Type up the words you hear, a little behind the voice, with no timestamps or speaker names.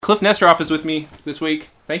Kliph Nesteroff is with me this week.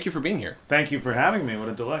 Thank you for being here. Thank you for having me. What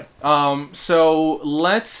a delight. So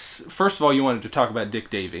let's... First of all, you wanted to talk about Dick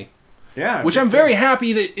Davy. Yeah. Which I'm very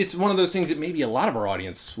happy that it's one of those things that maybe a lot of our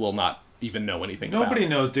audience will not even know anything about. Nobody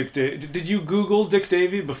knows Dick Davy. Did you Google Dick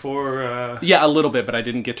Davy before? Yeah, a little bit, but I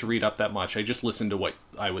didn't get to read up that much. I just listened to what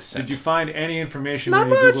I was sent. Did you find any information Not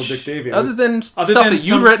when you much. Googled Dick Davy? Other than stuff that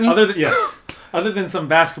you'd written. Other than some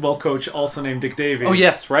basketball coach also named Dick Davy. Oh,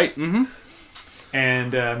 yes, right. Mm-hmm.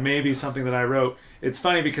 And maybe something that I wrote. It's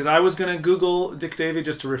funny because I was going to Google Dick Davy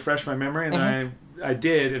just to refresh my memory, and then I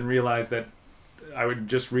did and realized that I was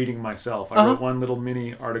just reading myself. I wrote one little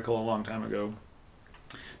mini article a long time ago.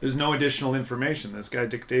 There's no additional information. This guy,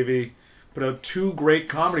 Dick Davy, put out 2 great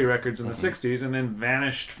comedy records in the 60s and then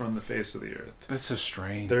vanished from the face of the earth. That's so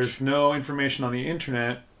strange. There's no information on the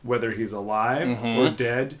internet whether he's alive or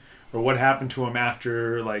dead or what happened to him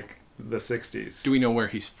after, like, the 60s. Do we know where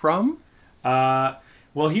he's from?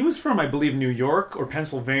 Well, he was from, I believe, New York or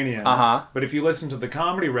Pennsylvania. But if you listen to the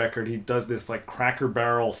comedy record, he does this, like, Cracker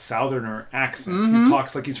Barrel Southerner accent. He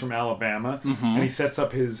talks like he's from Alabama, and he sets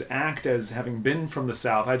up his act as having been from the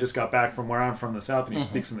South. I just got back from where I'm from, the South, and he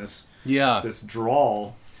speaks in this this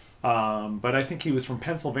drawl. But I think he was from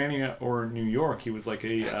Pennsylvania or New York. He was like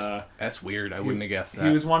a... That's weird. I wouldn't have guessed that.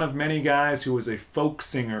 He was one of many guys who was a folk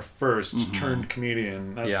singer first, turned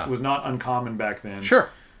comedian. That was not uncommon back then. Sure.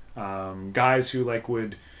 Guys who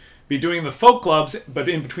would be doing the folk clubs, but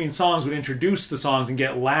in between songs would introduce the songs and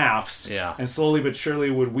get laughs. Yeah. And slowly but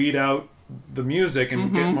surely would weed out the music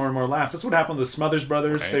and get more and more laughs. That's what happened with the Smothers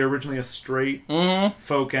Brothers. Right. They were originally a straight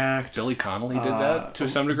folk act. Billy Connolly did that to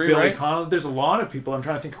some degree, Billy right? Connolly. There's a lot of people. I'm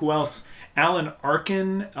trying to think who else. Alan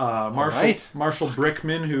Arkin, Marshall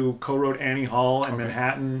Brickman, who co-wrote Annie Hall and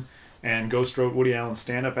Manhattan, and ghost wrote Woody Allen's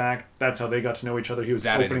stand-up act. That's how they got to know each other. He was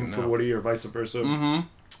opening for Woody or vice versa.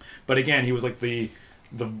 But again, he was like the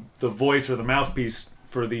voice or the mouthpiece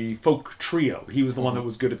for the folk trio. He was the one that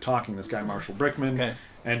was good at talking, this guy Marshall Brickman. Okay.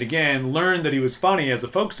 And again, learned that he was funny as a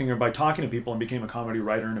folk singer by talking to people and became a comedy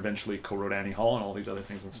writer and eventually co-wrote Annie Hall and all these other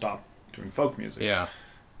things and stopped doing folk music. Yeah.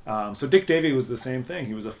 So Dick Davy was the same thing.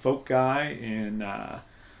 He was a folk guy in...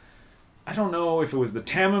 I don't know if it was the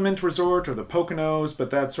Tamiment Resort or the Poconos,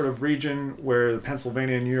 but that sort of region where the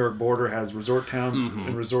Pennsylvania and New York border has resort towns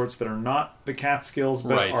and resorts that are not the Catskills,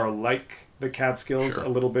 but are like the Catskills, a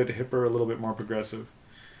little bit hipper, a little bit more progressive.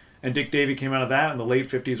 And Dick Davy came out of that in the late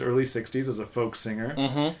 50s, early 60s as a folk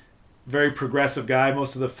singer. Very progressive guy.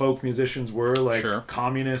 Most of the folk musicians were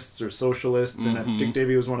communists or socialists, and Dick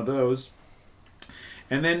Davy was one of those.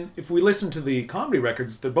 And then if we listen to the comedy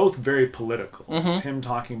records, they're both very political. It's him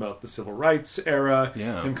talking about the civil rights era,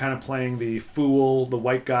 him kind of playing the fool, the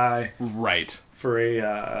white guy, for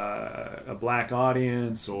a black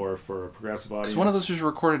audience or for a progressive audience. Because one of those was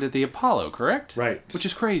recorded at the Apollo, correct? Right. Which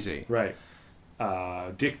is crazy. Right.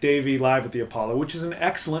 Dick Davy live at the Apollo, which is an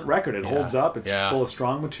excellent record. It holds up. It's full of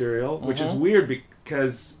strong material, which is weird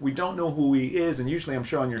because we don't know who he is. And usually, I'm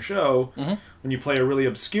sure on your show, when you play a really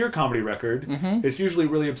obscure comedy record, it's usually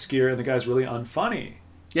really obscure and the guy's really unfunny.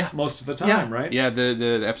 Yeah. Most of the time, right? Yeah,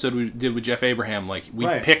 the episode we did with Jeff Abraham, we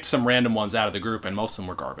picked some random ones out of the group and most of them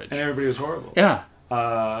were garbage. And everybody was horrible. Yeah.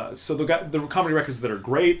 So the comedy records that are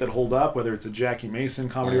great, that hold up, whether it's a Jackie Mason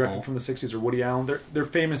comedy record from the 60s or Woody Allen, they're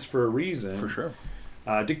famous for a reason. For sure.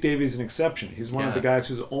 Dick Davy is an exception. He's one of the guys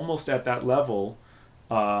who's almost at that level,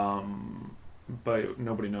 but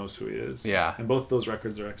nobody knows who he is. Yeah. And both of those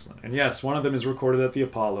records are excellent. And yes, one of them is recorded at the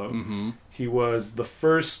Apollo. He was the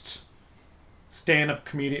first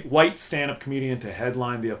white stand-up comedian to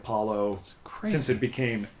headline the Apollo since it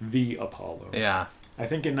became the Apollo. Yeah. I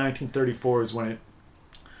think in 1934 is when it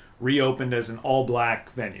reopened as an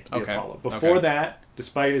all-black venue, the Apollo. Before that,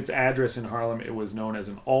 despite its address in Harlem, it was known as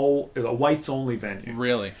a whites-only venue.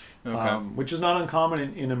 Really? Okay. Which is not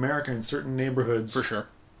uncommon in America in certain neighborhoods. For sure.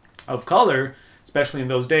 Of color, especially in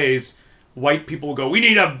those days, white people will go, we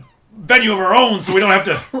need a venue of our own so we don't have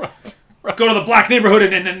to go to the black neighborhood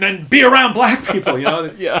and then be around black people, you know?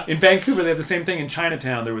 In Vancouver, they had the same thing. In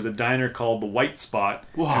Chinatown, there was a diner called the White Spot.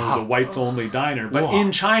 And it was a whites-only diner. But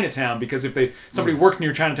in Chinatown, because if somebody worked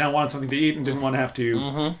near Chinatown, wanted something to eat, and didn't want to have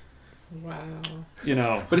to... Wow. You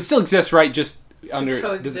know. But it still exists, right? Just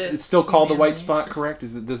under... It's still called the White Spot, correct?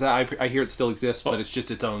 Does that... I hear it still exists, but it's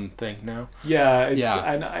just its own thing now. Yeah.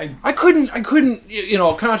 And I couldn't, I couldn't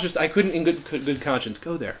in good conscience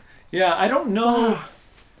go there. Yeah, I don't know...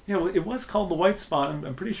 Yeah, well, it was called the White Spot.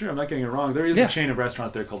 I'm pretty sure I'm not getting it wrong. There is a chain of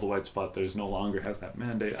restaurants there called the White Spot that no longer has that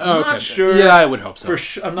mandate. I'm not sure. Yeah, I would hope so.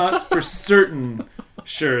 I'm not for certain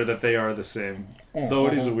sure that they are the same. Though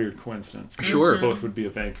it is a weird coincidence. Sure. Both would be a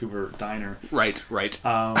Vancouver diner. Right.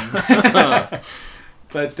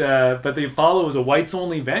 But the Apollo was a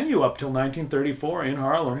whites-only venue up till 1934 in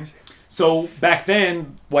Harlem. So back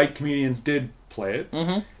then, white comedians did play it.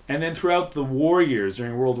 Mm-hmm. And then throughout the war years,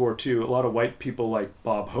 during World War II, a lot of white people like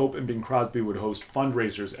Bob Hope and Bing Crosby would host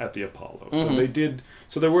fundraisers at the Apollo. Mm-hmm. So they did.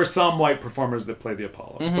 So there were some white performers that played the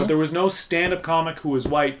Apollo. Mm-hmm. But there was no stand-up comic who was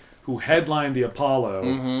white who headlined the Apollo.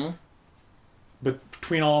 Mm-hmm. But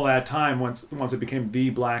between all that time, once it became the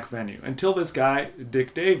black venue. Until this guy,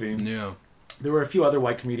 Dick Davy. Yeah. There were a few other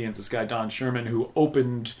white comedians. This guy, Don Sherman, who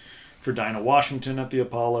opened for Dinah Washington at the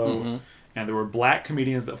Apollo. Mm-hmm. And there were black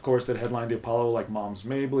comedians, of course, that headlined the Apollo, like Moms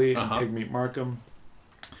Mabley and Pigmeat Markham.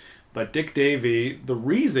 But Dick Davy, the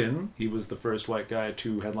reason he was the first white guy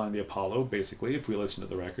to headline the Apollo, basically, if we listen to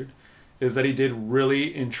the record, is that he did really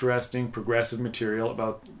interesting, progressive material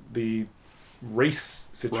about the race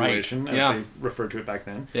situation, as they referred to it back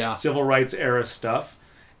then. Yeah. Civil rights era stuff.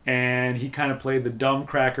 And he kind of played the dumb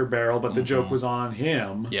Cracker Barrel, but the joke was on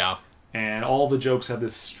him. Yeah. And all the jokes had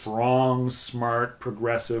this strong, smart,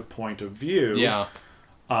 progressive point of view. Yeah.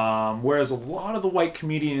 Whereas a lot of the white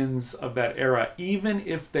comedians of that era, even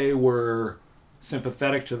if they were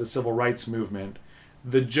sympathetic to the civil rights movement,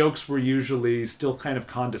 the jokes were usually still kind of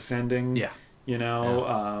condescending. Yeah. You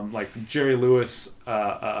know, like Jerry Lewis,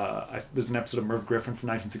 there's an episode of Merv Griffin from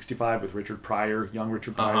 1965 with Richard Pryor, young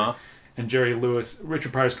Richard Pryor. And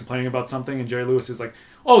Richard Pryor's complaining about something, and Jerry Lewis is like,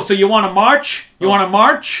 "Oh, so you want to march? You want to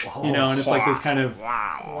march?" You know, and it's like this kind of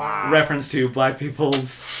reference to black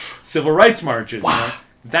people's civil rights marches. You know?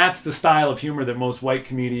 That's the style of humor that most white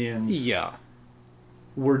comedians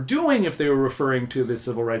were doing if they were referring to the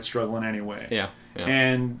civil rights struggle in any way. Yeah.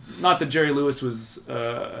 And not that Jerry Lewis was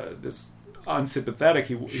this unsympathetic,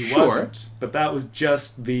 he wasn't, but that was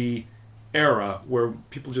just the era where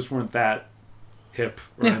people just weren't that hip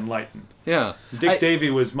or enlightened. Yeah. Dick Davy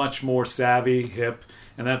was much more savvy, hip,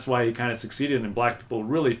 and that's why he kind of succeeded, and black people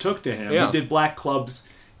really took to him. Yeah. He did black clubs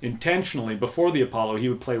intentionally. Before the Apollo, he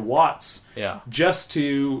would play Watts just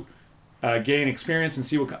to gain experience and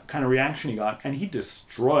see what kind of reaction he got, and he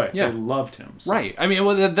destroyed. Yeah. They loved him. So. Right. I mean,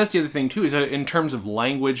 well, that's the other thing, too, is in terms of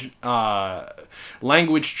language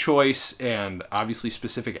choice and obviously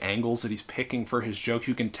specific angles that he's picking for his jokes,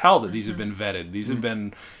 you can tell that these have been vetted. These have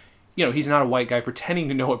been... You know, he's not a white guy pretending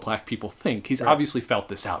to know what black people think. He's obviously felt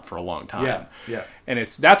this out for a long time. Yeah. And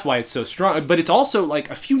that's why it's so strong. But it's also like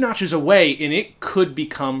a few notches away, and it could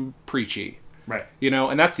become preachy. Right. You know,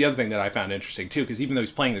 and that's the other thing that I found interesting, too, because even though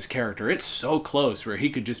he's playing this character, it's so close where he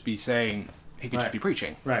could just be saying, he could just be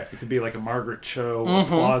preaching. Right. It could be like a Margaret Cho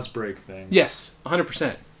applause break thing. Yes,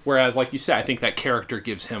 100%. Whereas, like you said, I think that character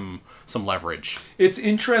gives him some leverage. It's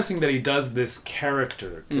interesting that he does this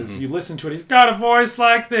character, because you listen to it, he's got a voice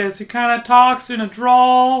like this, he kind of talks in a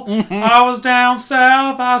drawl. I was down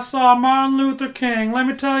south, I saw Martin Luther King, let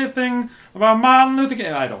me tell you a thing about Martin Luther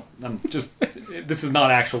King. This is not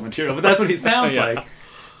actual material, but that's what he sounds like.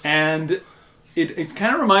 And it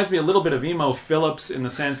kind of reminds me a little bit of Emo Phillips in the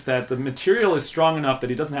sense that the material is strong enough that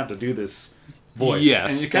he doesn't have to do this voice.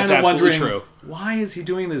 Yes, and you're kind of wondering, why is he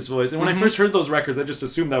doing this voice? And when I first heard those records, I just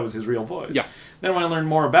assumed that was his real voice. Yeah. Then when I learned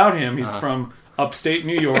more about him, he's from upstate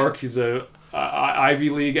New York. He's a Ivy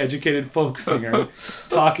League educated folk singer,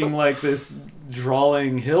 talking like this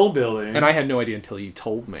drawling hillbilly. And I had no idea until you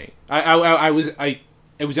told me. I was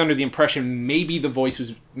under the impression maybe the voice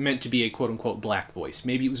was meant to be a quote-unquote black voice.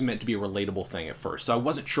 Maybe it was meant to be a relatable thing at first. So I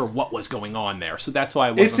wasn't sure what was going on there. So that's why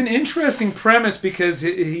I wasn't... It's an interesting premise because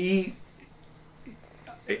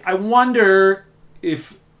I wonder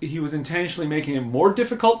if he was intentionally making it more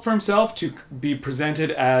difficult for himself to be presented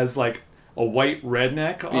as like a white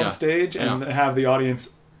redneck on stage and have the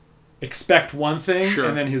audience expect one thing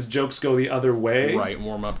and then his jokes go the other way. Right,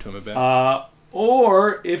 warm up to him a bit.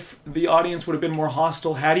 Or if the audience would have been more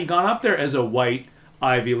hostile had he gone up there as a white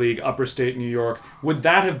Ivy League, upper state New York, would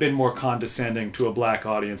that have been more condescending to a black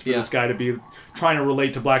audience for this guy to be trying to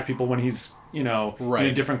relate to black people when he's, you know, in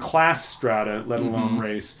a different class strata, let alone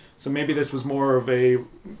race. So maybe this was more of a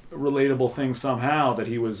relatable thing somehow, that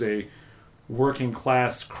he was a working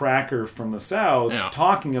class cracker from the South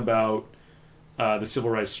talking about the civil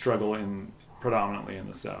rights struggle predominantly in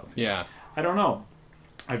the South. Yeah. I don't know.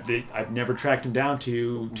 I've never tracked him down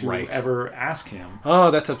to ever ask him.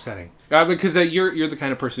 Oh, that's upsetting. Because you're the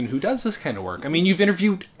kind of person who does this kind of work. I mean, you've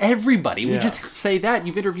interviewed everybody. We just say that.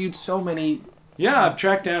 You've interviewed so many... Yeah, I've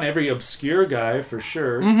tracked down every obscure guy, for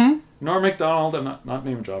sure. Norm Macdonald, I'm not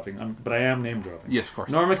name-dropping, but I am name-dropping. Yes, of course.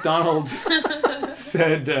 Norm Macdonald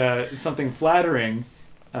said something flattering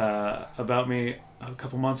about me a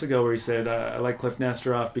couple months ago, where he said, I like Kliph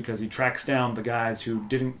Nesteroff because he tracks down the guys who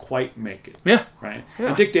didn't quite make it. Yeah. Right? Yeah.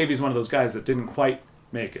 And Dick Davy's one of those guys that didn't quite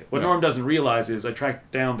make it. What Norm doesn't realize is I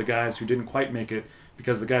tracked down the guys who didn't quite make it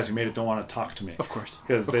because the guys who made it don't want to talk to me. Of course.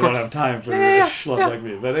 Because they don't have time for a schlub like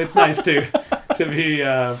me. But it's nice to be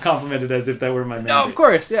complimented as if that were my mandate. No, of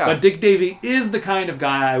course, yeah. But Dick Davy is the kind of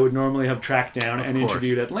guy I would normally have tracked down and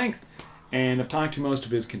interviewed at length. And I've talked to most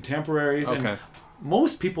of his contemporaries. Okay. And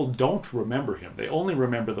most people don't remember him. They only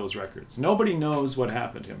remember those records. Nobody knows what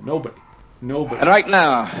happened to him. Nobody. And right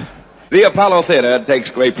now, the Apollo Theater takes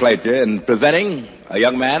great pleasure in presenting a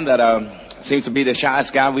young man that seems to be the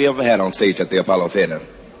shyest guy we ever had on stage at the Apollo Theater.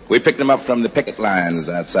 We picked him up from the picket lines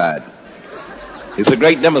outside. He's a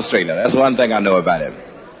great demonstrator. That's one thing I know about him.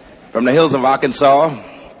 From the hills of Arkansas,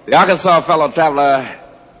 the Arkansas fellow traveler,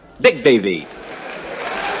 Dick Davy.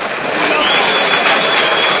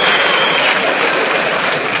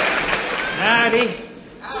 Howdy.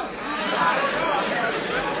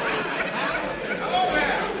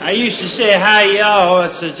 I used to say hi y'all,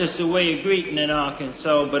 it's just a way of greeting in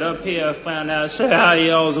Arkansas, but up here I found out say hi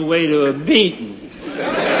y'all's a way to a beating.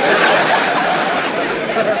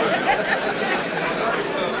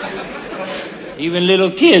 Even little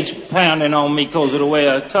kids pounding on me because of the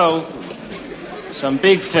way I talk. Some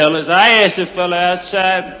big fellas. I asked a fella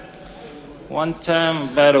outside one time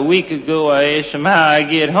about a week ago, I asked him how I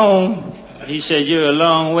get home. He said, "You're a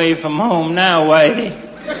long way from home now, Whitey."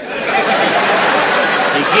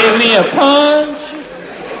 He gave me a punch.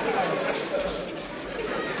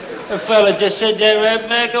 The fella just said that right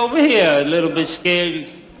back over here, a little bit scared.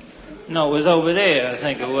 No, it was over there, I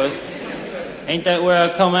think it was. Ain't that where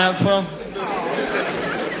I come out from?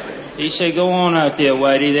 He said, "Go on out there,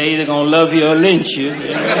 Whitey. They're either gonna love you or lynch you."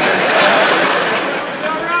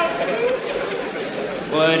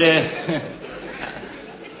 But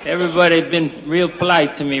everybody been real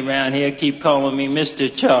polite to me around here. Keep calling me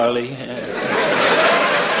Mr. Charlie.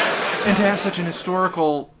 And to have such an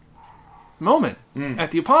historical moment at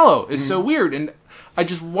the Apollo is so weird. And I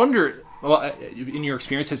just wonder, well, in your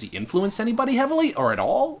experience, has he influenced anybody heavily or at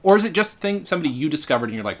all? Or is it just somebody you discovered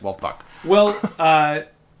and you're like, well, fuck? Well,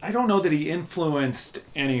 I don't know that he influenced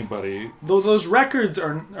anybody. Those records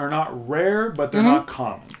are not rare, but they're not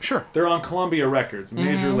common. Sure. They're on Columbia Records, a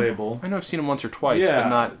major label. I know I've seen them once or twice, but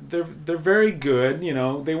not... They're very good. You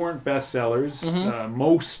know, they weren't bestsellers.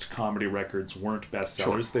 Most comedy records weren't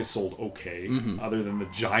bestsellers. Sure. They sold okay, other than the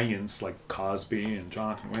giants like Cosby and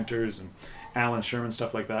Jonathan Winters and Alan Sherman,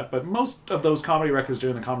 stuff like that. But most of those comedy records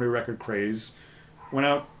during the comedy record craze went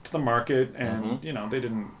out to the market, and you know, they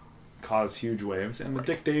didn't cause huge waves. And the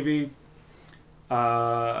Dick Davy,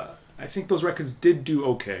 I think those records did do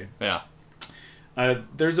okay. Yeah.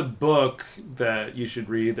 There's a book that you should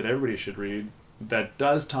read, that everybody should read, that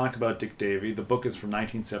does talk about Dick Davy. The book is from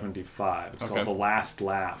 1975. It's called The Last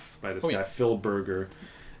Laugh by this guy, Phil Berger.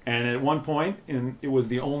 And at one point, it was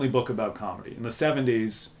the only book about comedy. In the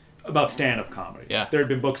 70s, about stand-up comedy. Yeah. There had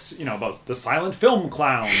been books, you know, about the silent film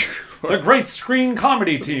clowns, the great screen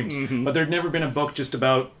comedy teams. But there'd never been a book just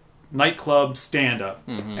about nightclub stand-up.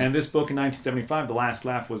 And this book in 1975, The Last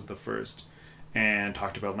Laugh, was the first. And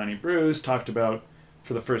talked about Lenny Bruce, talked about,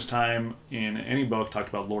 for the first time in any book, talked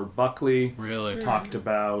about Lord Buckley. Really? Talked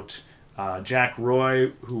about Jack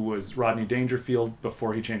Roy, who was Rodney Dangerfield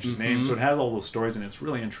before he changed his name. So it has all those stories, and it's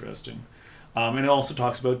really interesting. And it also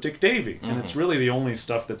talks about Dick Davy. And it's really the only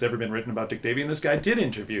stuff that's ever been written about Dick Davy. And this guy did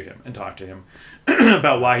interview him and talk to him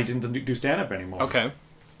about why he didn't do stand-up anymore. Okay.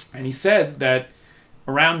 And he said that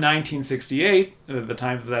around 1968, the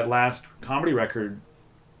time that last comedy record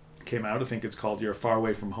came out, I think it's called You're Far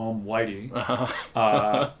Away From Home, Whitey.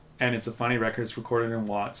 And it's a funny record. It's recorded in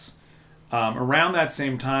Watts. Around that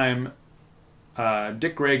same time,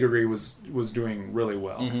 Dick Gregory was doing really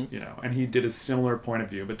well, you know, and he did a similar point of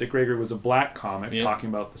view. But Dick Gregory was a black comic talking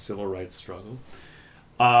about the civil rights struggle.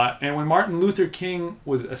 And when Martin Luther King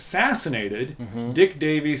was assassinated, Dick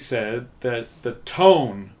Davy said that the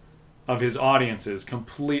tone of his audiences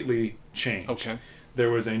completely changed. Okay. There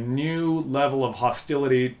was a new level of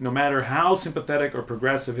hostility, no matter how sympathetic or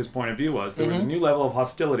progressive his point of view was. There was a new level of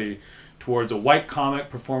hostility towards a white comic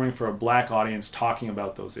performing for a black audience talking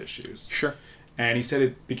about those issues. Sure. And he said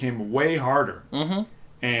it became way harder.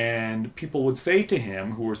 And people would say to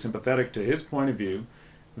him, who were sympathetic to his point of view,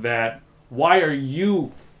 that, why are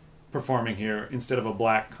you performing here instead of a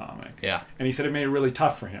black comic? Yeah. And he said it made it really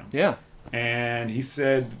tough for him. Yeah. And he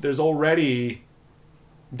said, there's already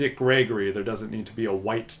Dick Gregory. There doesn't need to be a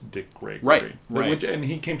white Dick Gregory. Right. And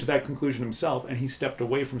he came to that conclusion himself, and he stepped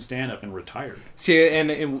away from stand-up and retired. See,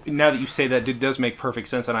 and now that you say that, it does make perfect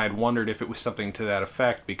sense, and I had wondered if it was something to that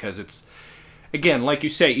effect, because it's... again, like you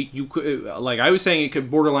say, you could, like I was saying, it could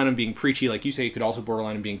borderline on being preachy. Like you say, it could also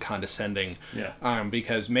borderline on being condescending. Yeah.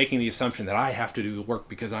 Because making the assumption that I have to do the work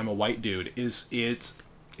because I'm a white dude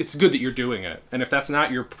it's good that you're doing it. And if that's not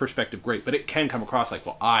your perspective, great. But it can come across like,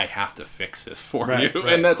 well, I have to fix this for you. Right.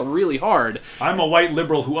 And that's really hard. I'm a white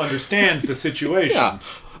liberal who understands the situation.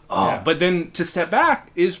 Yeah. But then to step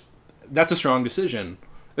back that's a strong decision,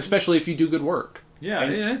 especially if you do good work. Yeah,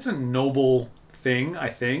 and it's a noble thing, I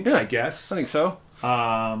think, I guess. I think so.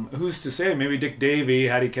 Who's to say? Maybe Dick Davy,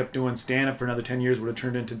 had he kept doing stand-up for another 10 years, would have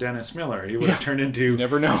turned into Dennis Miller. He would have turned into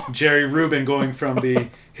never know. Jerry Rubin, going from the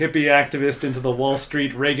hippie activist into the Wall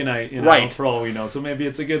Street Reaganite, right. for all we know. So maybe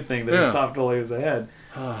it's a good thing that he stopped while he was ahead.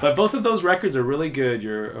 But both of those records are really good.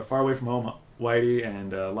 You're Far Away From Home, Whitey,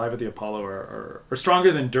 and Live at the Apollo are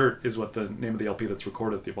Stronger Than Dirt is what the name of the LP that's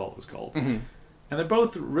recorded at the Apollo is called. Mm-hmm. And they're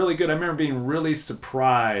both really good. I remember being really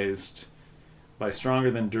surprised by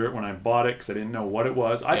Stronger Than Dirt when I bought it because I didn't know what it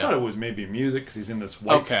was. I thought it was maybe music because he's in this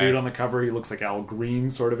white suit on the cover. He looks like Al Green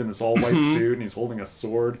sort of in this all-white suit, and he's holding a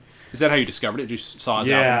sword. Is that how you discovered it? You saw his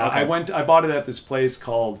album? Okay. I bought it at this place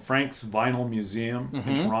called Frank's Vinyl Museum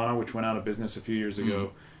in Toronto, which went out of business a few years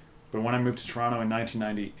ago. But when I moved to Toronto in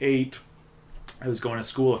 1998, I was going to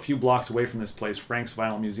school a few blocks away from this place, Frank's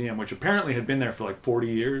Vinyl Museum, which apparently had been there for like 40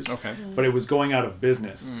 years. Okay. But it was going out of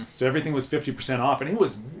business. So everything was 50% off, and it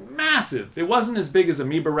was massive. It wasn't as big as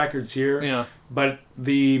Amoeba Records here, but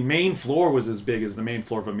the main floor was as big as the main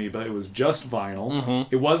floor of Amoeba. It was just vinyl.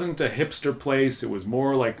 It wasn't a hipster place. It was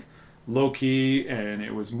more like low-key, and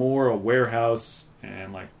it was more a warehouse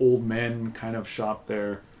and like old men kind of shop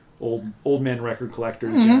there. Old men record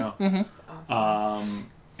collectors, you know. That's awesome.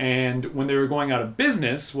 And when they were going out of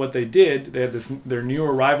business, what they did, they had their new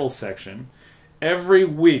arrivals section. Every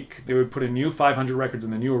week, they would put a new 500 records in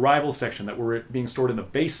the new arrivals section that were being stored in the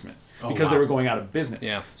basement because they were going out of business.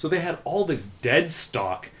 Yeah. So they had all this dead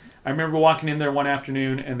stock. I remember walking in there one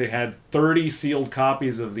afternoon, and they had 30 sealed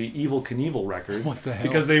copies of the Evil Knievel record. What the hell?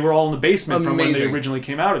 Because they were all in the basement from when they Amazing. originally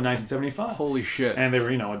came out in 1975. Holy shit. And they were,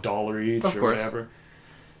 $1 each Of or course. whatever.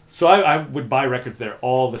 So I would buy records there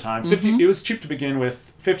all the time. It was cheap to begin with.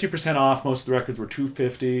 50% off. Most of the records were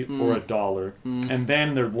 $2.50 or $1. And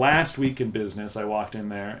then their last week in business, I walked in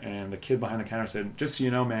there, and the kid behind the counter said, "Just so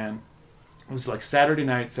you know, man," it was like Saturday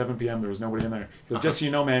night, 7 p.m. There was nobody in there. He goes, "Just so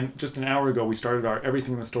you know, man, just an hour ago we started our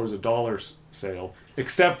everything in the store is $1 sale,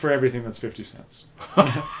 except for everything that's 50 cents."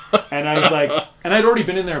 And I was like, and I'd already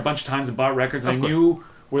been in there a bunch of times and bought records, and I knew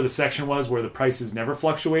where the section was where the prices never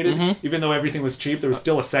fluctuated. Even though everything was cheap, there was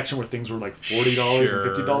still a section where things were like $40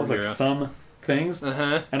 and $50, like some things.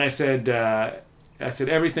 And I said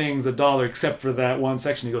everything's $1 except for that one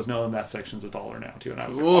section. He goes, "No, and that section's $1 now too." And I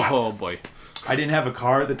was like, wow. Oh boy. I didn't have a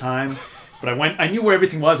car at the time, but I knew where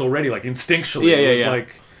everything was already, like instinctually. It was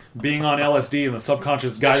like being on LSD, and the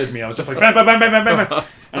subconscious guided me. I was just like bam, bam, bam, bam, bam, bam, bam.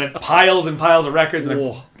 And it piles and piles of records,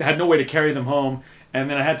 and I had no way to carry them home. And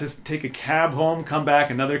then I had to take a cab home, come back,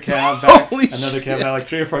 another cab back, another cab back, like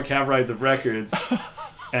 3 or 4 cab rides of records.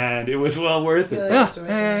 And it was well worth it.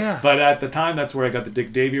 Yeah. But at the time, that's where I got the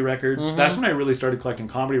Dick Davy record. That's when I really started collecting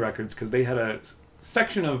comedy records, because they had a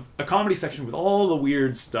comedy section with all the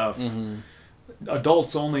weird stuff.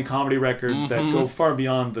 Adults only comedy records that go far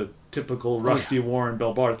beyond the typical Rusty Warren,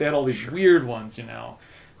 Bell Bart. They had all these weird ones,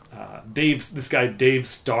 this guy Dave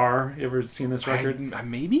Starr. You ever seen this record?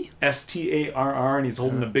 Maybe. Starr, and he's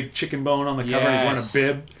holding a big chicken bone on the cover. And he's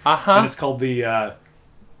wearing a bib, and it's called the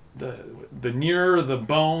nearer the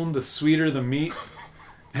bone, the sweeter the meat.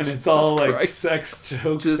 And it's all like sex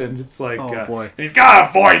jokes, and it's like, and he's got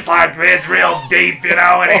a voice like this, real deep,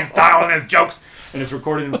 and he's telling his jokes. And it's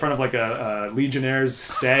recorded in front of like a Legionnaire's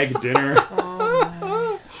stag dinner.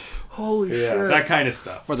 Holy shit. That kind of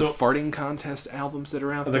stuff. Or the farting contest albums that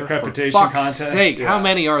are out there. The crepitation contest. Sake, how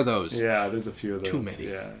many are those? Yeah, there's a few of those. Too many.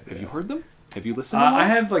 Yeah. Have you heard them? Have you listened to them? I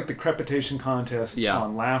had like the crepitation contest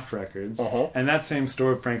on Laugh Records. And that same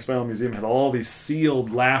store, Frank's Vinyl Museum, had all these sealed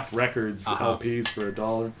Laugh Records LPs for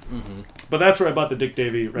 $1. But that's where I bought the Dick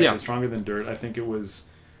Davy record, Stronger Than Dirt. I think it was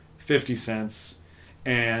 50 cents.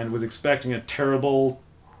 And was expecting a terrible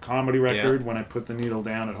comedy record when I put the needle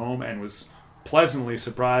down at home, and was pleasantly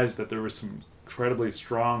surprised that there was some incredibly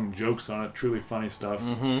strong jokes on it, truly funny stuff.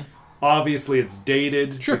 Obviously it's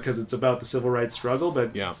dated because it's about the civil rights struggle,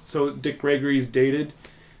 but so Dick Gregory's dated,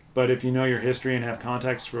 but if you know your history and have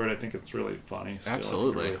context for it, I think it's really funny still.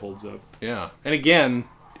 Absolutely. It really holds up. Yeah. And again,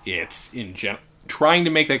 it's in general, trying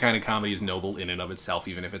to make that kind of comedy is noble in and of itself,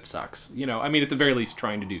 even if it sucks. I mean, at the very least,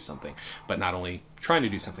 trying to do something. But not only trying to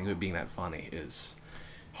do something, but being that funny is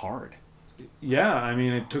hard. Yeah, I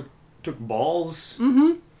mean, it took balls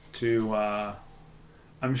to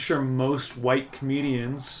I'm sure most white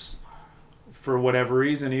comedians, for whatever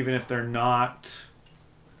reason, even if they're not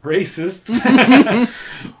racist,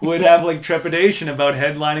 would have like trepidation about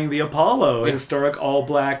headlining the Apollo, a historic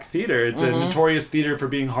all-black theater. It's a notorious theater for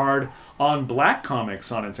being hard on black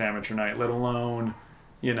comics on its amateur night, let alone,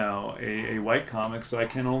 you know, a white comic. So I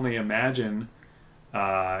can only imagine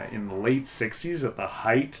in the late 60s, at the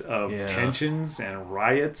height of tensions and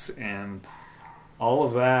riots and all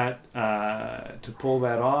of that, to pull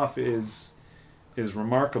that off is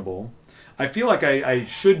remarkable. I feel like I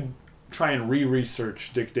should try and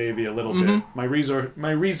re-research Dick Davy a little bit. My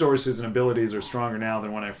resources and abilities are stronger now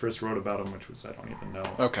than when I first wrote about him, which was, I don't even know,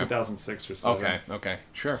 2006 or so. Okay,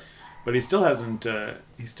 sure. But he still hasn't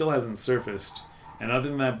surfaced. And other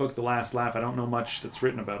than that book, The Last Laugh, I don't know much that's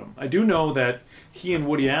written about him. I do know that he and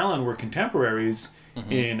Woody Allen were contemporaries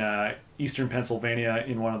in eastern Pennsylvania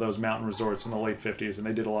in one of those mountain resorts in the late 50s, and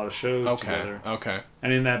they did a lot of shows together. Okay.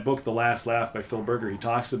 And in that book, The Last Laugh by Phil Berger, he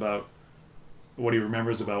talks about what he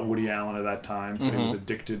remembers about Woody Allen at that time. So he was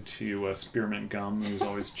addicted to spearmint gum. He was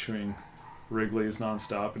always chewing Wrigley's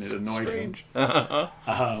nonstop, and it annoyed him.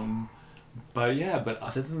 But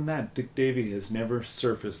other than that, Dick Davy has never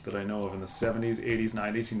surfaced that I know of in the 70s, 80s,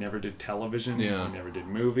 90s. He never did television. Yeah. He never did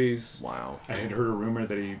movies. Wow. I had heard a rumor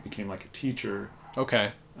that he became like a teacher.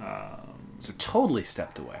 Okay. So totally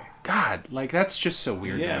stepped away. God, like that's just so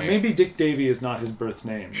weird to me. Maybe Dick Davy is not his birth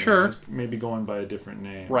name. Sure. He's maybe going by a different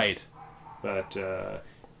name. Right. But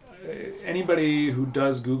anybody who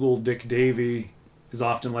does Google Dick Davy is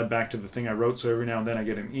often led back to the thing I wrote, so every now and then I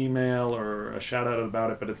get an email or a shout-out about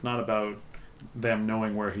it, but it's not about them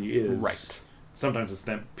knowing where he is. Right. Sometimes it's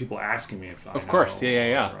them, people asking me if I know. Of course,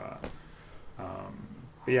 yeah.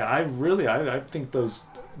 But yeah, I think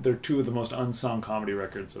they're two of the most unsung comedy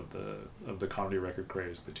records of the comedy record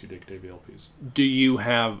craze, the two Dick Davy LPs. Do you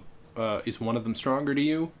have, is one of them stronger to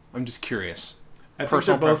you? I'm just curious. I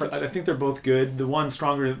think they're both good. The one,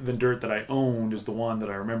 Stronger Than Dirt, that I owned is the one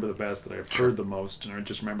that I remember the best, that I've heard the most, and I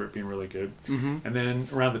just remember it being really good. And then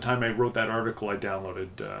around the time I wrote that article, I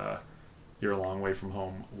downloaded You're a Long Way From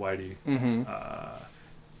Home, Whitey.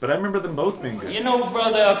 But I remember them both being good. You know,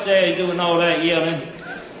 brother up there doing all that yelling,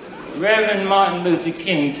 Reverend Martin Luther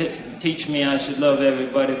King teach me I should love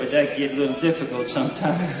everybody, but that get a little difficult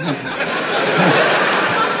sometimes.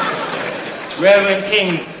 Reverend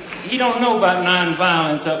King, he don't know about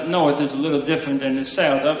nonviolence up north. It's a little different than the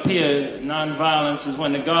south. Up here, nonviolence is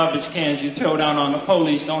when the garbage cans you throw down on the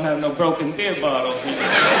police don't have no broken beer bottles.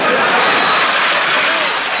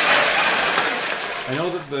 I know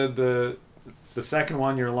that the second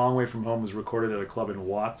one, You're a Long Way From Home, was recorded at a club in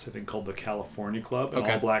Watts, I think called the California Club, an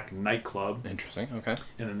all-black nightclub. Interesting, okay.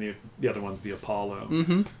 And then the other one's the Apollo.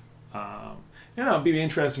 It'd be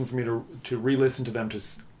interesting for me to re-listen to them to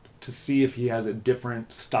see if he has a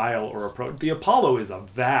different style or approach. The Apollo is a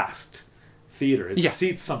vast theater. It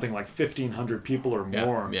seats something like 1,500 people or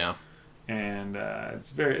more. Yeah. And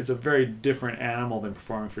it's a very different animal than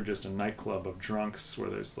performing for just a nightclub of drunks where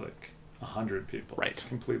there's like 100 people. Right. It's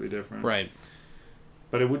completely different. Right.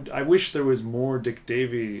 But I wish there was more Dick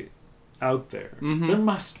Davy out there. There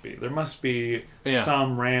must be. There must be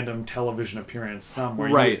some random television appearance somewhere.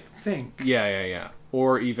 You would think. Yeah.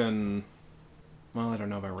 Or even, well, I don't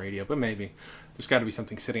know about radio, but maybe. There's got to be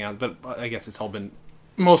something sitting out. But I guess it's all been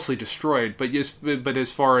mostly destroyed. But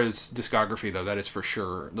as far as discography, though, that is for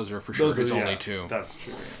sure. Those are for sure his only two. That's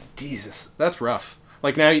true. Yeah. Jesus, that's rough.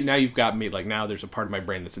 Like now you've got me. Like now, there's a part of my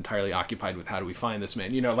brain that's entirely occupied with how do we find this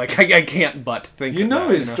man? You know, like I can't but think.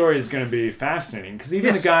 His story is going to be fascinating because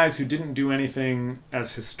even the guys who didn't do anything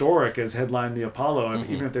as historic as headline the Apollo,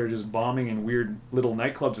 even if they're just bombing in weird little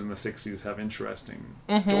nightclubs in the '60s, have interesting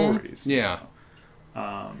stories. Yeah.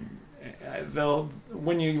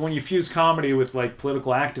 When you fuse comedy with like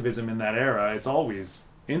political activism in that era, it's always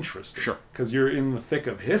interesting. Sure. Because you're in the thick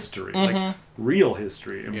of history, like real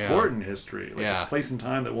history, important history, like this place and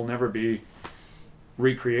time that will never be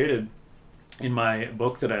recreated. In my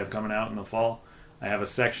book that I have coming out in the fall, I have a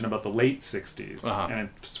section about the late 60s, and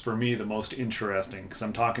it's for me the most interesting because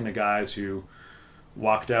I'm talking to guys who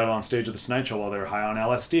walked out on stage of the Tonight Show while they were high on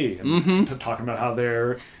LSD, and talking about how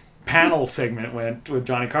their panel segment went with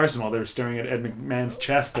Johnny Carson while they were staring at Ed McMahon's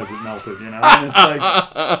chest as it melted, you know? And it's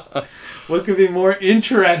like, what could be more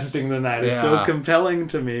interesting than that? It's so compelling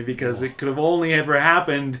to me because it could have only ever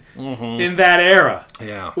happened in that era.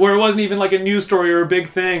 Yeah. Where it wasn't even like a news story or a big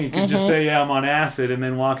thing. You could just say, yeah, I'm on acid, and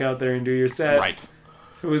then walk out there and do your set. Right.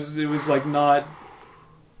 It was like not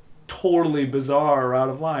totally bizarre or out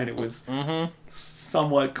of line. It was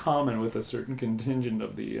somewhat common with a certain contingent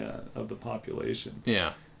of the population.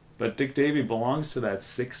 Yeah. But Dick Davy belongs to that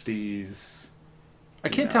 60s I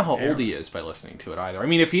can't tell how old he is by listening to it either. I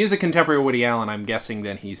mean, if he is a contemporary Woody Allen, I'm guessing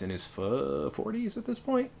then he's in his 40s at this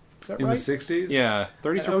point. Is that right? In the 60s? Yeah, 30s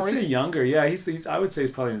or 40s? I would say younger. Yeah, he's. I would say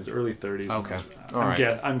he's probably in his early 30s. Okay. All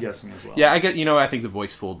right. I'm guessing as well. Yeah, I think the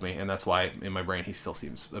voice fooled me, and that's why in my brain he still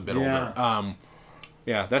seems a bit older.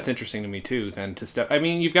 Yeah, that's interesting to me too. Then to step, I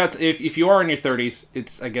mean, you've got if you are in your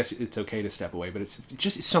 30s, I guess it's okay to step away, but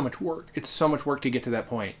it's so much work. It's so much work to get to that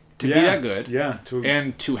point to be that good. Yeah,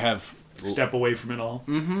 and to have step away from it all.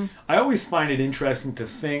 Mm-hmm. I always find it interesting to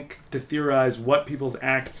theorize what people's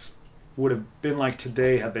acts would have been like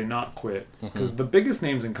today had they not quit. Because the biggest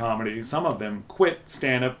names in comedy, some of them quit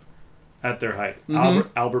stand-up at their height.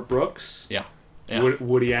 Albert Brooks. Yeah.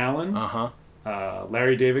 Woody Allen.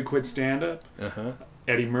 Larry David quit stand-up.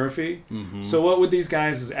 Eddie Murphy. So what would these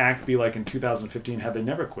guys' act be like in 2015 had they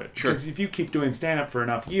never quit? Sure. Because if you keep doing stand-up for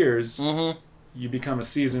enough years, you become a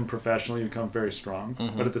seasoned professional, you become very strong.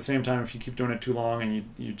 But at the same time, if you keep doing it too long and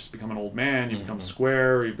you just become an old man, you become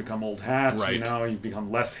square, you become old hat, right. you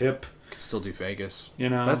become less hip. Could still do Vegas.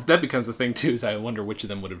 That becomes the thing too, is I wonder which of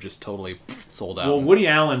them would have just totally sold out. Well, Woody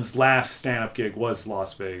Allen's last stand-up gig was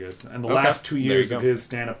Las Vegas, and the last 2 years of his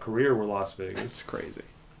stand-up career were Las Vegas. It's crazy.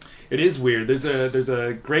 It is weird. There's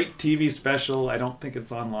a great TV special. I don't think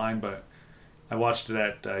it's online, but I watched it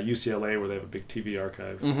at UCLA where they have a big TV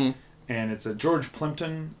archive. And it's a George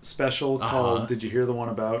Plimpton special called Did You Hear the One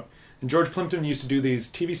About? And George Plimpton used to do these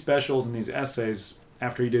TV specials and these essays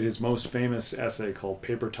after he did his most famous essay called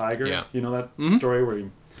Paper Tiger. Yeah. You know that story where he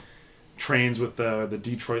trains with the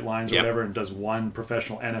Detroit Lions or whatever and does one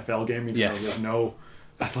professional NFL game even though he has no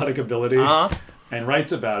athletic ability and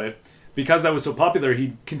writes about it. Because that was so popular,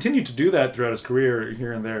 he continued to do that throughout his career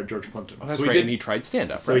here and there at George Plimpton. Oh, that's right, and he tried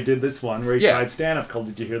stand-up, So he did this one where he tried stand-up called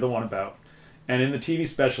Did You Hear the One About? And in the TV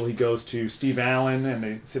special, he goes to Steve Allen, and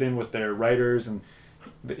they sit in with their writers, and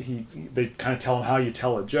they kind of tell him how you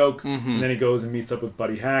tell a joke. And then he goes and meets up with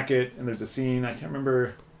Buddy Hackett, and there's a scene, I can't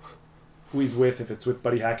remember who he's with, if it's with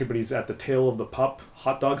Buddy Hackett, but he's at the Tail of the Pup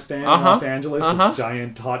hot dog stand in Los Angeles, this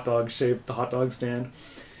giant hot dog-shaped hot dog stand.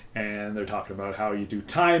 And they're talking about how you do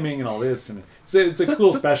timing and all this, and it's a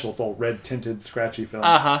cool special. It's all red tinted, scratchy film.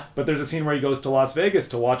 But there's a scene where he goes to Las Vegas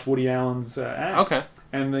to watch Woody Allen's act. Okay.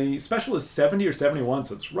 And the special is 70 or 71,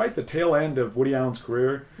 so it's right the tail end of Woody Allen's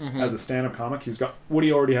career as a stand-up comic.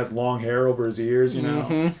 Woody already has long hair over his ears,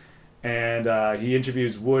 and he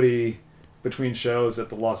interviews Woody between shows at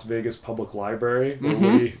the Las Vegas Public Library, where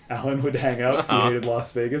Woody Allen would hang out because he hated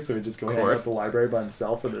Las Vegas, so he'd just go hang out at the library by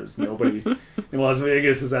himself, and there's nobody in Las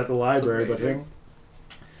Vegas is at the library but him.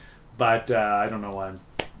 But I don't know why I'm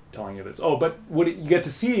telling you this. Oh, but you get to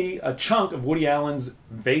see a chunk of Woody Allen's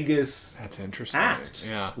Vegas act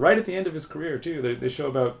right at the end of his career, too. They show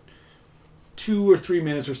about 2 or 3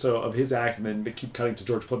 minutes or so of his act, and then they keep cutting to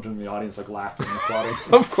George Plimpton in the audience, like laughing and applauding.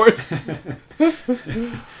 Of course.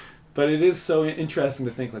 But it is so interesting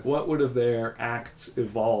to think, like, what would have their acts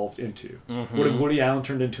evolved into? Would have Woody Allen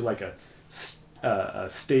turned into, like, a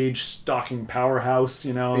stage stalking powerhouse,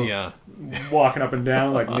 walking up and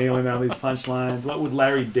down, like, nailing down these punchlines? What would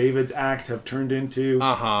Larry David's act have turned into?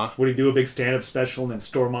 Would he do a big stand-up special and then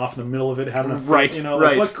storm off in the middle of it, having a fight?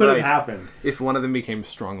 What could have happened? If one of them became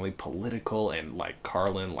strongly political and, like,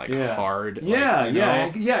 Carlin, hard. Yeah,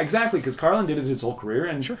 exactly, because Carlin did it his whole career,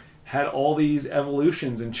 and had all these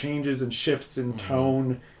evolutions and changes and shifts in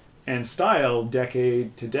tone and style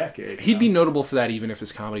decade to decade. He'd be notable for that even if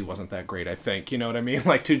his comedy wasn't that great, I think. You know what I mean?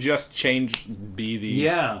 Like, to just be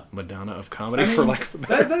the Madonna of comedy, for lack of a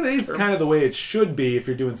better that is term. Kind of the way it should be if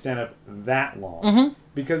you're doing stand-up that long.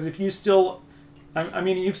 Because if you still... I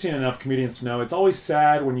mean, you've seen enough comedians to know it's always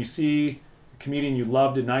sad when you see a comedian you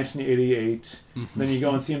loved in 1988, then you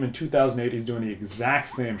go and see him in 2008, he's doing the exact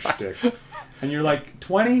same shtick. And you're like,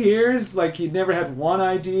 20 years? Like, he'd never had one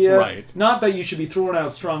idea? Right. Not that you should be throwing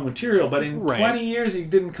out strong material, but in 20 years, he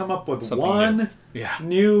didn't come up with something one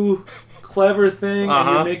new clever thing, and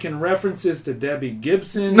you're making references to Debbie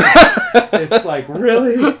Gibson. It's like,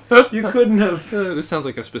 really? You couldn't have... this sounds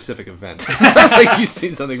like a specific event. It sounds like you've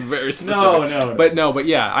seen something very specific. No. But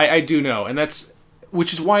yeah, I do know. And that's...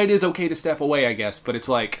 Which is why it is okay to step away, I guess. But it's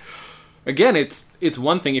like... Again, it's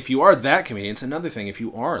one thing if you are that comedian. It's another thing if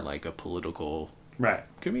you are, like, a political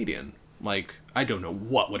comedian. Like, I don't know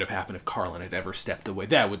what would have happened if Carlin had ever stepped away.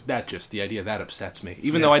 The idea of that upsets me.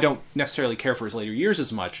 Even though I don't necessarily care for his later years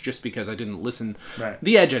as much, just because I didn't listen.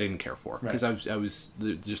 The Edge I didn't care for, because I was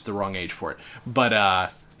just the wrong age for it.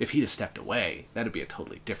 But if he'd have stepped away, that'd be a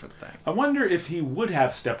totally different thing. I wonder if he would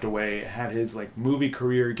have stepped away had his, like, movie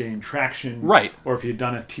career gained traction. Right. Or if he had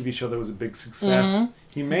done a TV show that was a big success.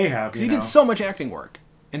 He may have, Because he did so much acting work.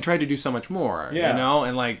 and tried to do so much more. Yeah. You know,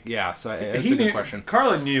 and like, yeah. So it's a good question.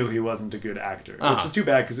 Carlin knew he wasn't a good actor, which is too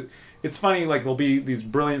bad because it's funny. Like there'll be these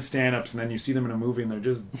brilliant stand-ups, and then you see them in a movie, and they're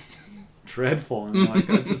just dreadful, and like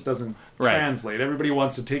that just doesn't translate. Everybody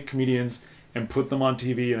wants to take comedians and put them on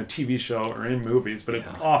TV in a TV show or in movies, but it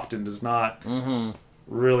often does not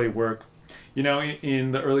really work. You know,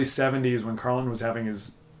 in the early 70s when Carlin was having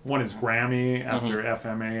his Grammy after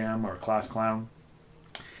FMAM or Class Clown,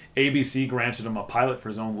 ABC granted him a pilot for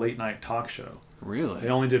his own late night talk show. Really? They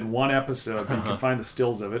only did one episode, but you can find the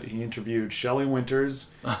stills of it. He interviewed Shelley Winters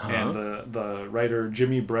and the writer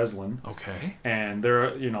Jimmy Breslin. Okay. And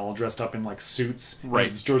they're, you know, all dressed up in like suits. Right.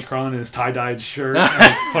 And it's George Carlin in his tie-dyed shirt and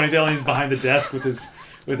his ponytail, and he's behind the desk with his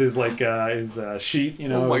sheet, you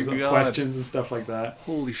know, his questions and stuff like that.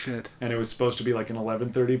 Holy shit. And it was supposed to be like an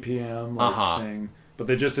 11:30 p.m. thing. But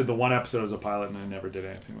they just did the one episode as a pilot, and they never did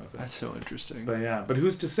anything with it. That's so interesting. But yeah, but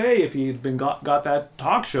who's to say if he'd been got that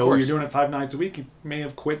talk show where you're doing it 5 nights a week, he may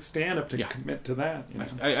have quit stand-up to commit to that. You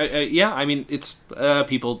know? I mean, it's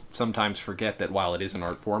people sometimes forget that while it is an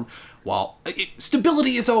art form,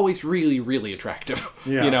 stability is always really, really attractive.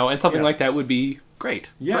 Yeah. You know, and something like that would be great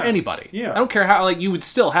for anybody. Yeah. I don't care how, like, you would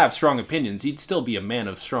still have strong opinions. You'd still be a man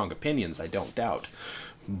of strong opinions, I don't doubt.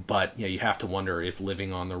 But yeah, you have to wonder if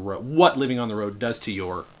living on the road does to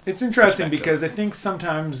your. It's interesting because I think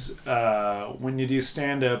sometimes when you do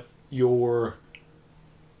stand-up, your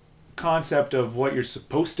concept of what you're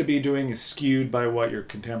supposed to be doing is skewed by what your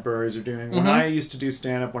contemporaries are doing. When I used to do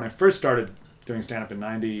stand-up, when I first started doing stand-up in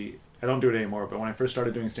 90, I don't do it anymore, but when I first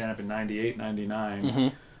started doing stand-up in 98,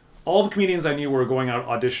 99, all the comedians I knew were going out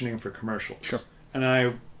auditioning for commercials. Sure. And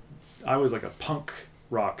I was like a punk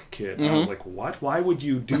rock kid. And I was like, what? Why would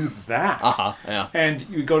you do that? Yeah. And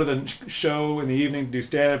you go to the show in the evening to do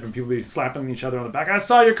stand-up, and people be slapping each other on the back. I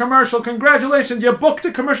saw your commercial. Congratulations, you booked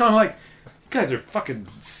a commercial. I'm like, you guys are fucking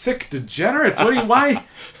sick degenerates. Why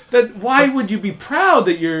would you be proud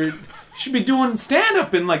that you should be doing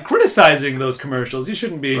stand-up and like criticizing those commercials? You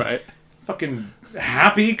shouldn't be fucking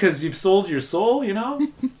happy because you've sold your soul, you know?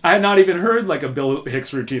 I had not even heard like a Bill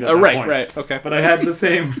Hicks routine at that point. Right, okay. But I had the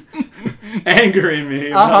same anger in me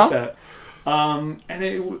about that. And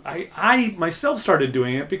I myself started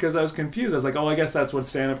doing it because I was confused. I was like, oh, I guess that's what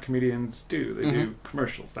stand-up comedians do. They do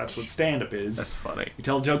commercials. That's what stand-up is. That's funny. You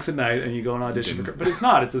tell jokes at night and you go and audition for... But it's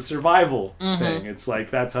not. It's a survival thing. It's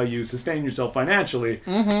like that's how you sustain yourself financially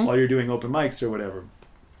while you're doing open mics or whatever.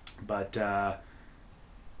 But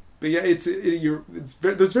yeah,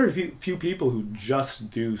 there's very few people who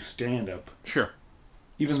just do stand-up. Sure.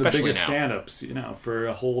 Even especially the biggest now. Stand-ups, you know, for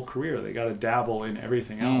a whole career, they got to dabble in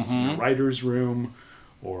everything else, in a writer's room,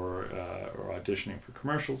 or auditioning for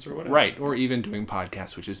commercials or whatever. Right, or even doing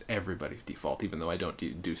podcasts, which is everybody's default. Even though I don't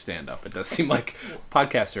do stand-up, it does seem like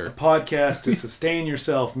podcasts are a podcast to sustain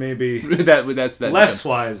yourself, maybe that's less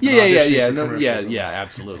wise. Than yeah,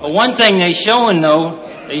 absolutely. Well, one thing they showing though,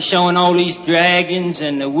 they showing all these dragons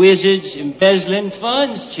and the wizards embezzling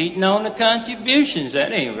funds, cheating on the contributions.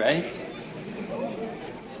 That ain't right.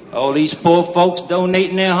 All these poor folks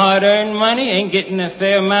donating their hard-earned money ain't getting a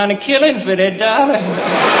fair amount of killing for their dollar.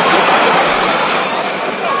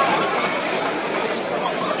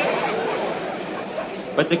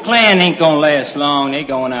 But the Klan ain't gonna last long. They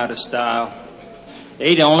going out of style.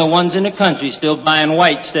 They the only ones in the country still buying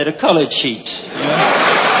white instead of colored sheets. You know?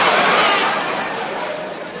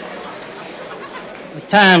 The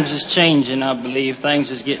times is changing, I believe.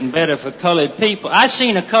 Things is getting better for colored people. I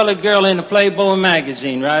seen a colored girl in the Playboy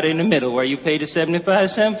magazine right in the middle where you pay the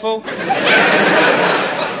 75-cent for.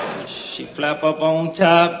 She flap up on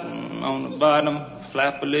top, and on the bottom,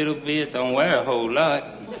 flap a little bit, don't wear a whole lot.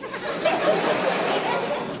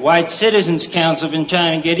 White Citizens Council been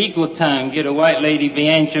trying to get equal time, get a white lady be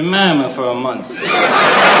Aunt Jemima for a month.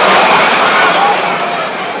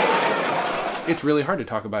 It's really hard to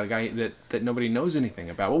talk about a guy that nobody knows anything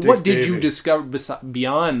about. Well, Dick what did Davy. you discover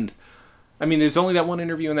beyond... I mean, there's only that one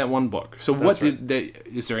interview and that one book. So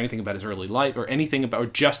is there anything about his early life or anything about, or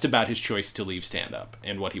just about his choice to leave stand-up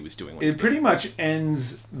and what he was doing with it? It pretty much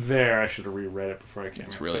ends there. I should have reread it before I came.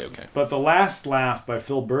 It's really okay. But The Last Laugh by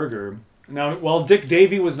Phil Berger. Now, while Dick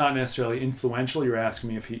Davy was not necessarily influential, you're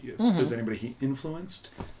asking me if there's anybody he influenced.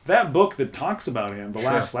 That book that talks about him, The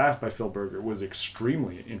Last Laugh by Phil Berger, was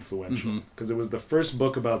extremely influential because it was the first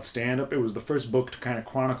book about stand-up. It was the first book to kind of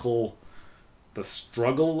chronicle the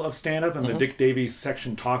struggle of stand-up, and the Dick Davy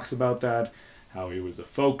section talks about that, how he was a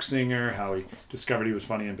folk singer, how he discovered he was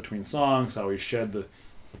funny in between songs, how he shed the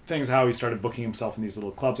things, how he started booking himself in these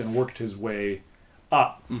little clubs and worked his way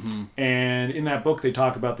up. And in that book they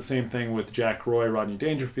talk about the same thing with Jack Roy, Rodney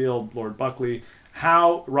Dangerfield, Lord Buckley,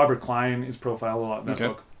 how Robert Klein is profiled a lot in that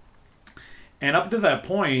book. And up to that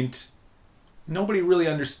point, nobody really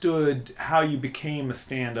understood how you became a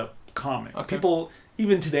stand-up comic. People,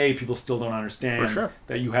 even today, people still don't understand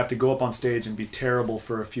that you have to go up on stage and be terrible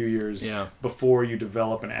for a few years before you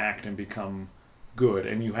develop an act and become good.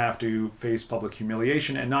 And you have to face public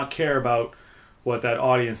humiliation and not care about what that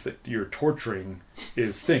audience that you're torturing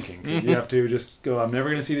is thinking. 'Cause you have to just go, I'm never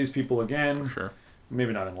going to see these people again.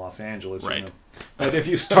 Maybe not in Los Angeles. You know. But if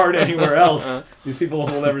you start anywhere else, these people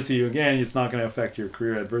will never see you again. It's not going to affect your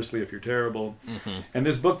career adversely if you're terrible. And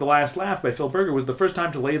this book, The Last Laugh by Phil Berger, was the first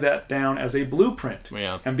time to lay that down as a blueprint.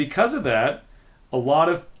 And because of that, a lot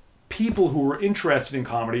of people who were interested in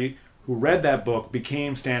comedy who read that book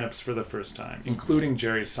became stand-ups for the first time, including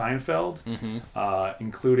Jerry Seinfeld,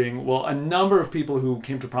 including, well, a number of people who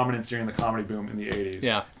came to prominence during the comedy boom in the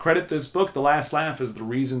 80s. Credit this book, The Last Laugh, as the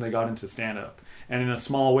reason they got into stand-up. And in a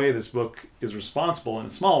small way, this book is responsible, in a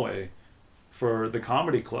small way, for the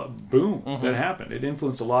comedy club boom that happened. It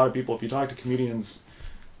influenced a lot of people. If you talk to comedians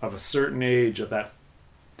of a certain age, of that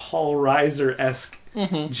Paul Reiser-esque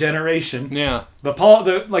generation,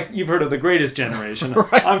 like you've heard of the Greatest Generation.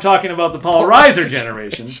 I'm talking about the Paul Reiser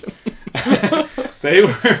generation. They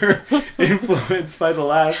were influenced by The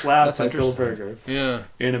Last Laugh by Phil Berger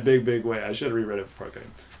in a big, big way. I should have reread it before I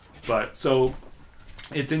came. But so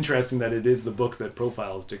it's interesting that it is the book that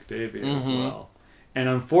profiles Dick Davy as well. And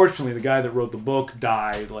unfortunately, the guy that wrote the book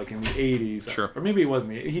died like in the 80s. Or maybe he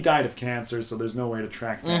wasn't. He died of cancer, so there's no way to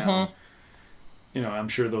track down. You know, I'm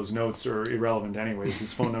sure those notes are irrelevant anyways.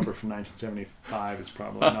 His phone number from 1975 is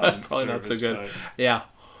probably not in probably service, not so good. But... Yeah.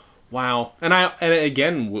 Wow. And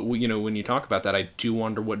again, you know, when you talk about that, I do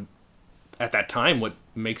wonder what, at that time, what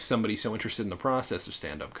makes somebody so interested in the process of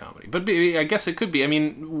stand-up comedy. But I guess it could be. I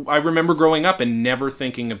mean, I remember growing up and never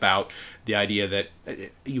thinking about the idea that,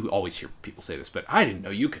 you always hear people say this, but I didn't know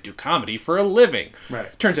you could do comedy for a living.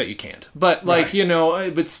 Turns out you can't. But, like, you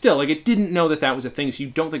know, but still, like, it didn't know that was a thing, so you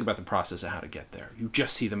don't think about the process of how to get there. You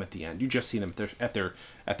just see them at the end. You just see them at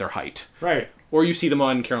their height. Or you see them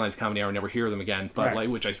on Caroline's Comedy Hour and never hear them again, but like,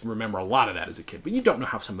 which I remember a lot of that as a kid. But you don't know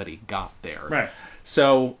how somebody got there.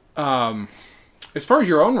 So, as far as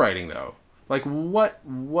your own writing, though, like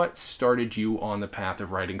what started you on the path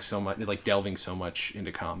of writing so much, like delving so much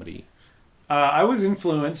into comedy? I was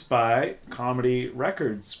influenced by comedy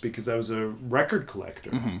records because I was a record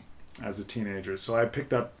collector as a teenager. So I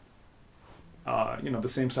picked up, you know, the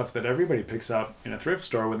same stuff that everybody picks up in a thrift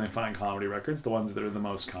store when they find comedy records, the ones that are the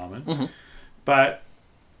most common. But,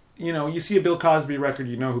 you know, you see a Bill Cosby record,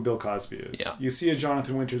 you know who Bill Cosby is. You see a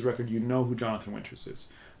Jonathan Winters record, you know who Jonathan Winters is.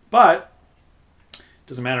 But it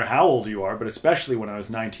doesn't matter how old you are, but especially when I was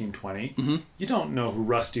 19, 20, you don't know who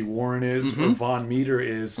Rusty Warren is or Von Meter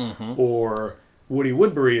is or Woody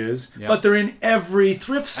Woodbury is, but they're in every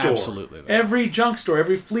thrift store. Every junk store,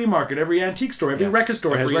 every flea market, every antique store, every record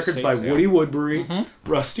store has records by Woody Woodbury,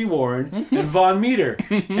 Rusty Warren, and Von Meter.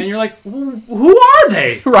 And you're like, who are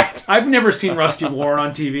they? I've never seen Rusty Warren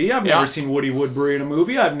on TV. I've never seen Woody Woodbury in a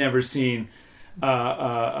movie. I've never seen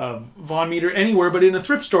Von Meter anywhere but in a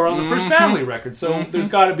thrift store on the First Family record. So there's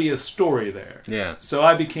got to be a story there. So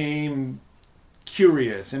I became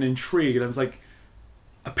curious and intrigued. And I was like,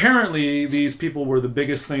 apparently these people were the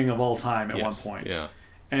biggest thing of all time at one point.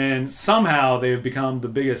 And somehow they have become the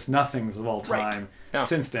biggest nothings of all time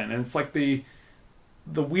since then. And it's like the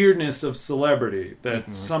weirdness of celebrity, that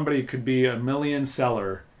somebody could be a million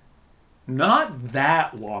seller not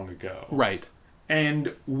that long ago.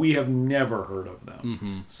 And we have never heard of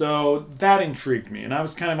them. So that intrigued me. And I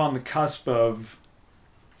was kind of on the cusp of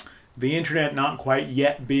the internet not quite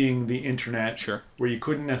yet being the internet, where you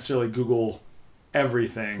couldn't necessarily Google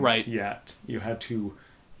everything yet. You had to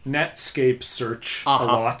Netscape search a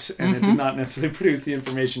lot, and it did not necessarily produce the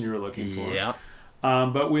information you were looking for.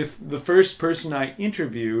 But with the first person I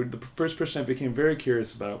interviewed, the first person I became very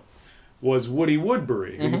curious about was Woody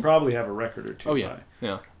Woodbury, who you probably have a record or two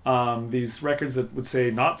by. These records that would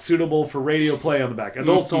say not suitable for radio play on the back,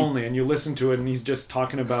 adults only, and you listen to it and he's just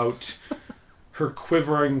talking about her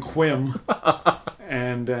quivering quim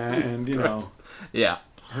and you know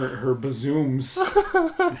her bazooms.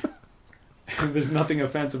 There's nothing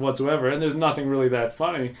offensive whatsoever, and there's nothing really that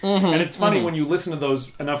funny. And it's funny when you listen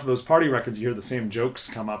to enough of those party records, you hear the same jokes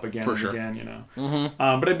come up again and again, you know.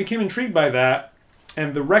 But I became intrigued by that,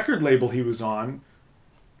 and the record label he was on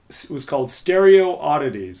was called Stereo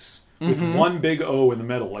Oddities, with one big O in the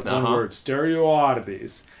middle, like one word, Stereo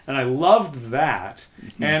Oddities. And I loved that,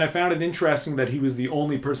 and I found it interesting that he was the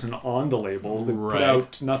only person on the label that put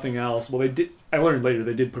out nothing else. Well, I learned later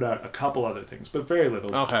they did put out a couple other things, but very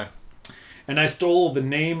little. And I stole the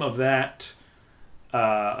name of that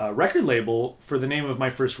a record label for the name of my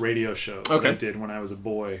first radio show that I Okay. did when I was a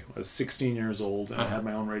boy. I was 16 years old, and I had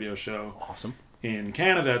my own radio show Awesome. in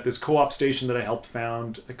Canada at this co-op station that I helped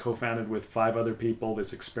found. I co-founded with 5 other people,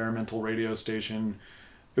 this experimental radio station.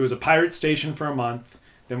 It was a pirate station for a month.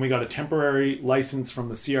 Then we got a temporary license from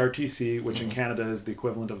the CRTC, which in Canada is the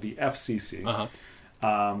equivalent of the FCC.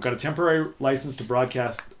 Got a temporary license to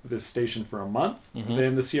broadcast this station for a month.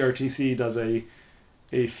 Then the CRTC does a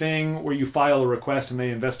thing where you file a request and they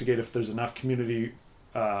investigate if there's enough community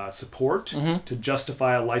support to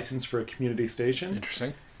justify a license for a community station.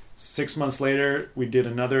 Interesting. 6 months later, we did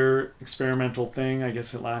another experimental thing. I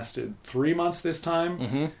guess it lasted 3 months this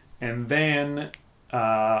time. And then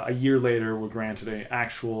a year later, we're granted an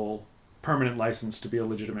actual permanent license to be a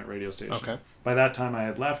legitimate radio station. Okay. By that time, I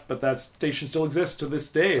had left, but that station still exists to this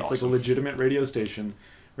day. It's like a legitimate radio station,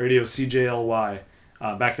 Radio CJLY.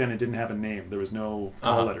 Back then, it didn't have a name. There was no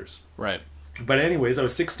call letters. Right. But anyways, I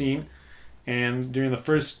was 16, and during the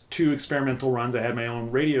first 2 experimental runs, I had my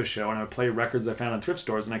own radio show, and I would play records I found in thrift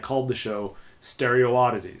stores, and I called the show Stereo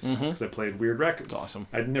Oddities, because I played weird records. That's awesome.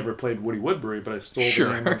 I'd never played Woody Woodbury, but I stole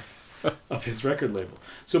the name of his record label.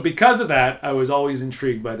 So because of that, I was always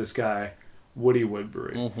intrigued by this guy, Woody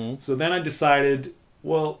Woodbury. So then I decided,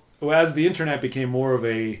 well, as the internet became more of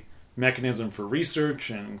a mechanism for research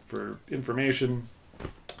and for information,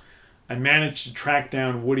 I managed to track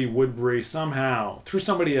down Woody Woodbury somehow through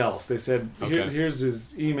somebody else. They said, here's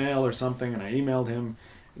his email or something, and I emailed him,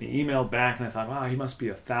 and he emailed back, and I thought, wow, he must be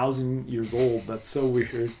 1,000 years old. That's so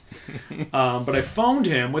weird. But I phoned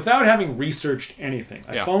him without having researched anything.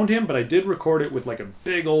 I phoned him, but I did record it with like a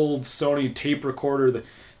big old Sony tape recorder that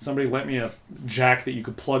somebody lent me a jack that you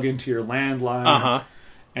could plug into your landline.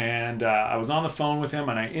 And I was on the phone with him,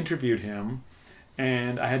 and I interviewed him.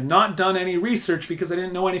 And I had not done any research because I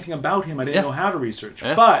didn't know anything about him. I didn't know how to research.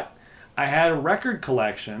 But I had a record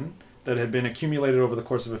collection that had been accumulated over the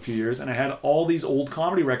course of a few years, and I had all these old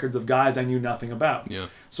comedy records of guys I knew nothing about.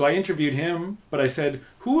 So I interviewed him, but I said,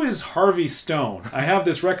 who is Harvey Stone? I have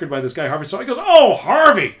this record by this guy, Harvey Stone. He goes, oh,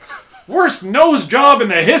 Harvey! Worst nose job in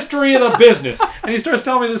the history of the business. And he starts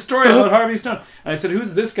telling me this story about Harvey Stone. And I said,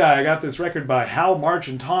 who's this guy? I got this record by Hal March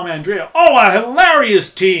and Tom Andrea. Oh, a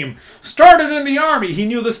hilarious team. Started in the Army. He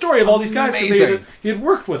knew the story of all these guys because he had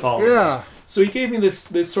worked with all of them. So he gave me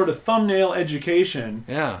this sort of thumbnail education.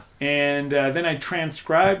 And then I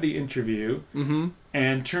transcribed the interview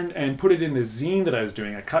and put it in the zine that I was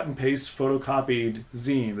doing. A cut and paste photocopied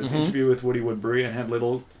zine. This interview with Woody Woodbury, and had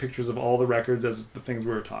little pictures of all the records as the things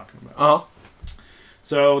we were talking about.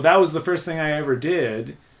 So that was the first thing I ever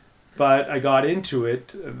did. But I got into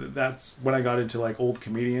it. That's when I got into like old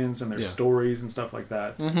comedians and their stories and stuff like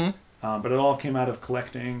that. But it all came out of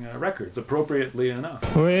collecting records, appropriately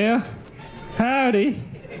enough. Well, howdy.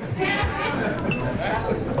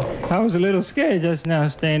 I was a little scared just now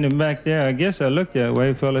standing back there. I guess I looked that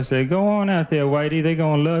way. Fella said, go on out there, Whitey. They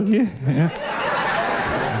gonna love you.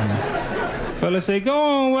 Fella said, go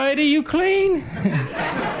on, Whitey. You clean?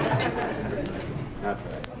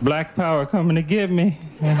 Black power coming to get me.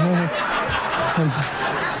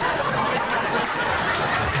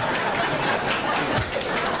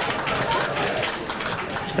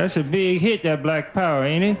 That's a big hit, that Black Power,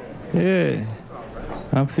 ain't it? Yeah.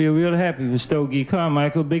 I feel real happy with Stogie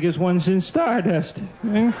Carmichael, biggest one since Stardust.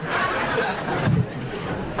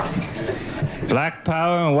 Black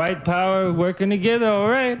Power and White Power working together, all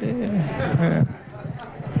right. Yeah.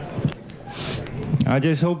 I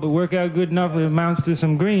just hope it work out good enough it amounts to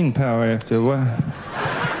some green power after a while.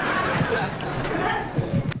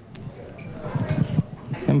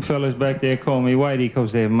 Them fellas back there call me Whitey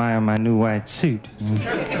because they admire my new white suit.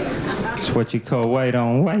 It's what you call white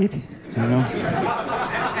on white, you know.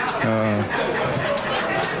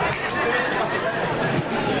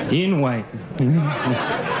 In white.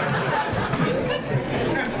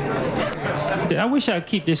 I wish I'd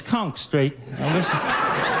keep this conch straight.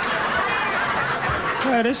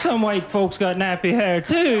 Well, there's some white folks got nappy hair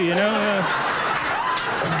too, you know.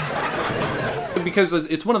 Because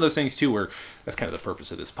it's one of those things too where that's kind of the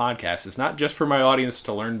purpose of this podcast. It's not just for my audience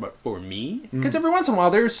to learn, but for me. Because every once in a while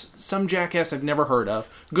there's some jackass I've never heard of,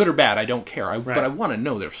 good or bad, I don't care. But I want to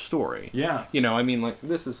know their story. You know, I mean, like,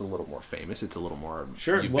 this is a little more famous. It's a little more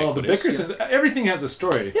Well, the Bickersons, everything has a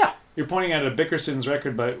story. Yeah. You're pointing at a Bickersons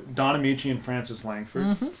record by Don Amici and Francis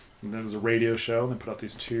Langford. And there was a radio show, and they put out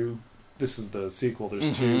these 2. This is the sequel.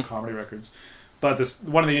 There's 2 comedy records. But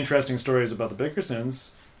one of the interesting stories about the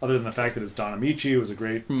Bickersons, other than the fact that it's Don Amici, who was a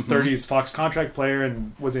great 30s Fox contract player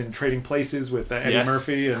and was in Trading Places with Eddie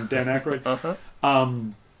Murphy and Dan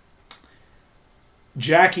Aykroyd.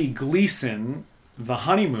 Jackie Gleason, The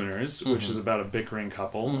Honeymooners, which is about a bickering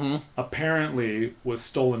couple, apparently was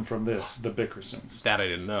stolen from The Bickersons. That I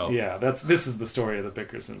didn't know. Yeah, this is the story of The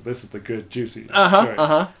Bickersons. This is the good, juicy story.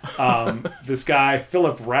 This guy,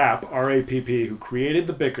 Philip Rapp, R-A-P-P, who created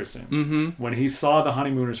The Bickersons, when he saw The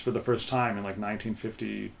Honeymooners for the first time in like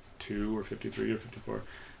 1952 or 53 or 54,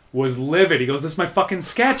 was livid. He goes, "This is my fucking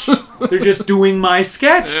sketch. They're just doing my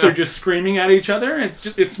sketch. They're just screaming at each other.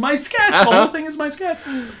 It's my sketch. The whole thing is my sketch."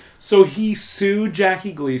 So he sued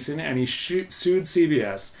Jackie Gleason and he sued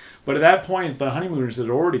CBS. But at that point, The Honeymooners had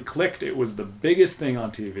already clicked. It was the biggest thing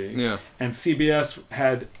on TV. Yeah. And CBS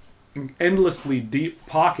had endlessly deep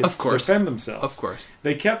pockets to defend themselves. Of course.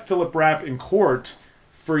 They kept Philip Rapp in court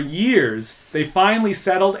for years. They finally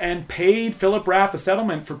settled and paid Philip Rapp a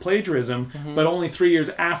settlement for plagiarism, but only 3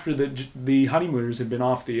 years after the Honeymooners had been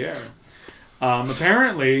off the air.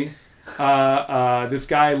 Apparently, this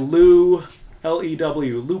guy,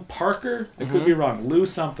 L-E-W, Lou Parker? I could be wrong. Lou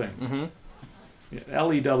something. Yeah,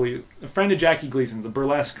 L-E-W. A friend of Jackie Gleason's, a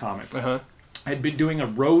burlesque comic. Had been doing a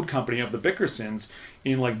road company of the Bickersons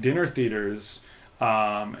in like dinner theaters.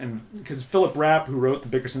 And because Philip Rapp, who wrote The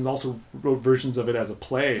Bickersons, also wrote versions of it as a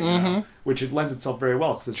play, which it lends itself very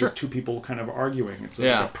well because it's just two people kind of arguing. It's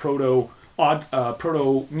like a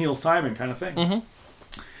proto Neil Simon kind of thing.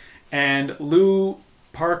 And Lou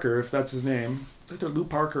Parker, if that's his name, it's either Lou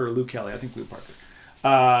Parker or Lou Kelly. I think Lou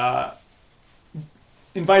Parker.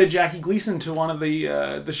 Invited Jackie Gleason to one of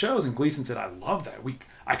the shows, and Gleason said, "I love that.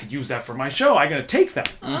 I could use that for my show. I'm gonna take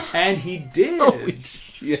that," and he did. Holy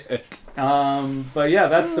shit! But yeah,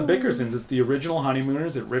 that's The Bickersons. It's the original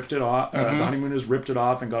Honeymooners. It ripped it off. The Honeymooners ripped it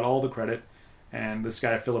off and got all the credit. And this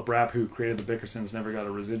guy Philip Rapp, who created The Bickersons, never got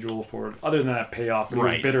a residual for it, other than that payoff. But he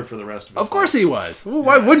was bitter for the rest of it. Of course he was. Well,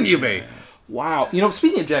 why wouldn't you be? Wow. You know,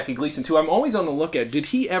 speaking of Jackie Gleason, too, I'm always on the lookout. Did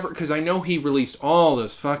he ever, because I know he released all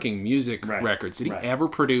those fucking music records, did he ever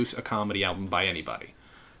produce a comedy album by anybody?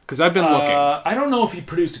 Because I've been looking. I don't know if he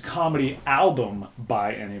produced a comedy album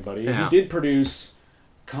by anybody. Yeah. He did produce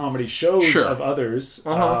comedy shows of others.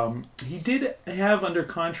 He did have under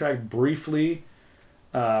contract briefly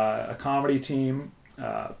a comedy team,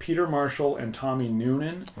 Peter Marshall and Tommy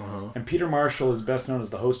Noonan. And Peter Marshall is best known as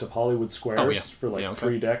the host of Hollywood Squares for like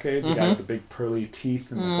 3 decades, the guy with the big pearly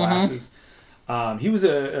teeth and the glasses. He was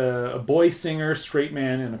a boy singer, straight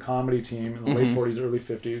man in a comedy team in the late 40s, early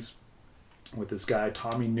 50s with this guy,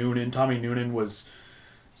 Tommy Noonan. Tommy Noonan was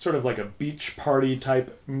sort of like a beach party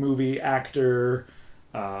type movie actor.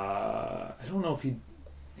 I don't know if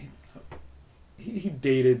he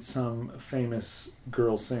dated some famous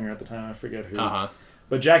girl singer at the time. I forget who.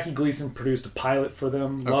 But Jackie Gleason produced a pilot for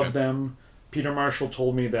them, loved them. Peter Marshall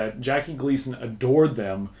told me that Jackie Gleason adored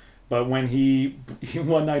them, but when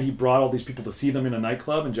one night he brought all these people to see them in a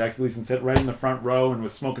nightclub, and Jackie Gleason sat right in the front row and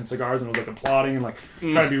was smoking cigars and was like applauding and like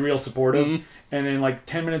trying to be real supportive. And then like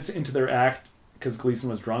 10 minutes into their act, because Gleason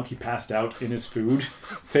was drunk, he passed out in his food,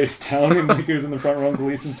 face down, and like he was in the front row, and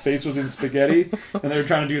Gleason's face was in spaghetti, and they were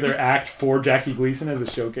trying to do their act for Jackie Gleason as a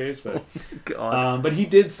showcase. But but he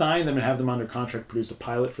did sign them and have them under contract, produced a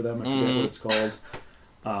pilot for them. I forget what it's called.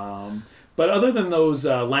 But other than those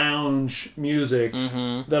lounge music,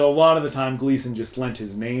 that a lot of the time Gleason just lent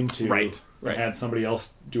his name to, and had somebody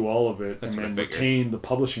else do all of it, and then retained the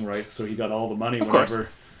publishing rights, so he got all the money whenever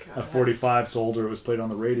a 45 sold or it was played on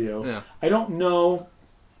the radio. I don't know.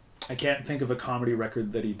 I can't think of a comedy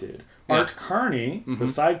record that he did. Art Carney, the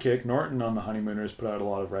sidekick, Norton on the Honeymooners, put out a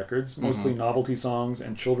lot of records, mostly novelty songs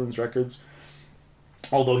and children's records.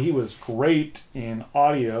 Although he was great in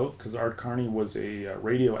audio, because Art Carney was a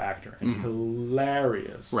radio actor and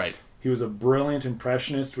hilarious. He was a brilliant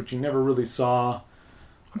impressionist, which you never really saw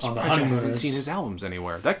on the Honeymooners. I haven't seen his albums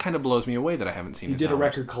anywhere. That kind of blows me away that I haven't seen his albums. He did a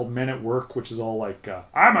record called Men at Work, which is all like,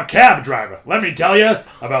 I'm a cab driver. Let me tell you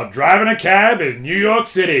about driving a cab in New York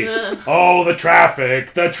City. Oh, the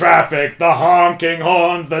traffic, the honking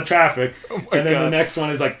horns, the traffic. And then the next one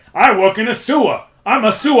is like, I work in a sewer. I'm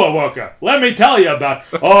a sewer worker. Let me tell you about,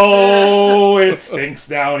 it stinks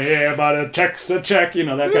down here, but a check's a check. You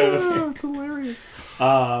know, that kind of thing. That's hilarious.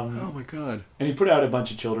 Oh my god! And he put out a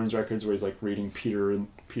bunch of children's records where he's like reading Peter and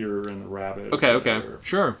the Rabbit. Okay,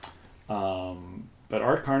 sure. But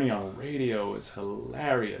Art Carney on radio is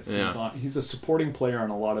hilarious. He's a supporting player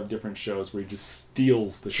on a lot of different shows where he just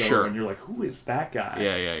steals the show, and you're like, who is that guy?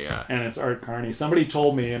 Yeah. And it's Art Carney. Somebody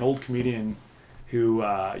told me, an old comedian who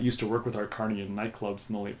used to work with Art Carney in nightclubs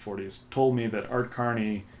in the late 40s, told me that Art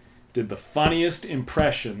Carney did the funniest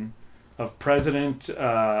impression of President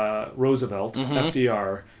Roosevelt,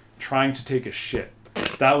 FDR, trying to take a shit.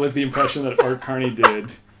 That was the impression that Art Carney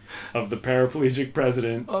did. of the paraplegic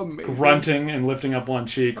president Amazing. grunting and lifting up one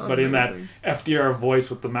cheek, but in that FDR voice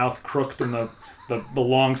with the mouth crooked and the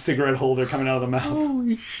long cigarette holder coming out of the mouth.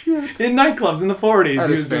 Holy shit. In nightclubs in the 40s, That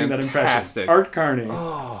he is was doing that impression. fantastic. Art Carney.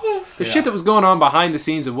 The shit that was going on behind the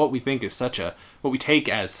scenes of what we think is what we take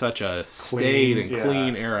as such a staid and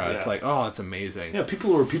clean era. Yeah. It's like, oh, it's amazing. Yeah,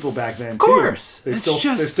 people were people back then, Of course. too. They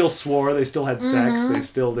It's still swore, they still had sex, they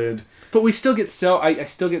still did. But we still get I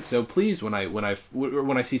still get so pleased when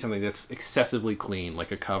I see something that's excessively clean,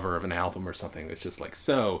 like a cover of an album or something that's just like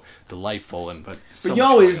so delightful but you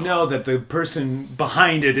always know that the person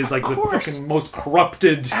behind it is like the fucking most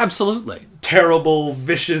corrupted, absolutely terrible,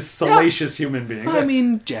 vicious, salacious human being. I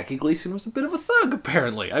mean, Jackie Gleason was a bit of a thug,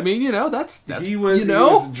 apparently. I mean, that's he was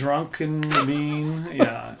drunk and mean,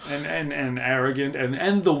 and arrogant,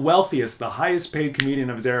 and the wealthiest, the highest paid comedian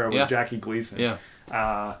of his era was Jackie Gleason.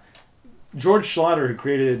 Yeah. George Schlatter, who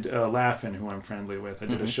created Laugh-In, who I'm friendly with, I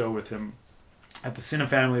did a show with him at the Cine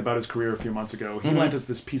Family about his career a few months ago. He lent us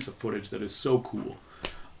this piece of footage that is so cool.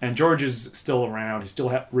 And George is still around. He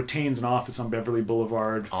still retains an office on Beverly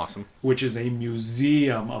Boulevard. Awesome. Which is a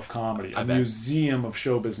museum of comedy, a museum of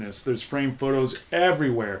show business. There's framed photos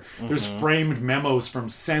everywhere. There's framed memos from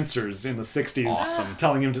censors in the 60s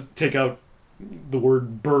telling him to take out the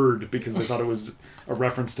word bird because they thought it was a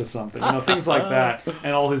reference to something. Things like that.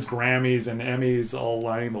 And all his Grammys and Emmys all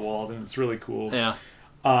lining the walls, and it's really cool. Yeah.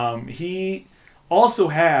 He also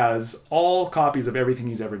has all copies of everything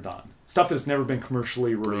he's ever done. Stuff that's never been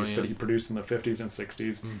commercially released that he produced in the 50s and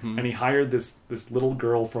 60s. And he hired this little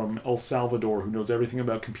girl from El Salvador who knows everything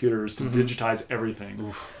about computers to digitize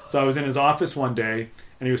everything. So I was in his office one day,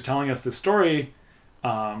 and he was telling us this story.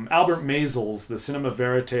 Albert Maysles, the cinema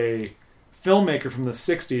verite filmmaker from the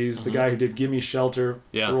 60s, the guy who did Gimme Shelter,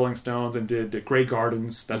 the Rolling Stones, and did Grey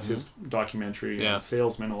Gardens, that's his documentary, and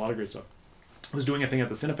Salesman, a lot of great stuff, was doing a thing at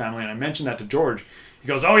the Cine Family, and I mentioned that to George. He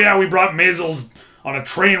goes, oh yeah, we brought Maysles on a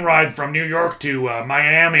train ride from New York to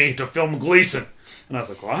Miami to film Gleason. And I was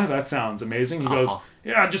like, wow, that sounds amazing. He goes,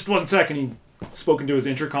 yeah, just 1 second. He spoke into his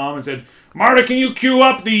intercom and said, Marta, can you cue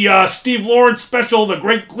up the Steve Lawrence special, The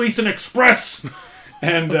Great Gleason Express?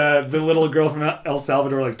 And the little girl from El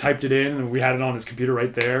Salvador typed it in, and we had it on his computer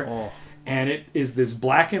right there. And it is this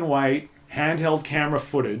black and white handheld camera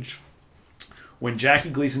footage when Jackie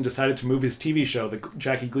Gleason decided to move his TV show, the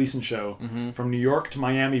Jackie Gleason Show, from New York to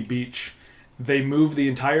Miami Beach. They moved the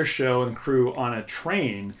entire show and crew on a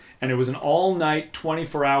train, and it was an all-night,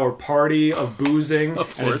 24-hour party of boozing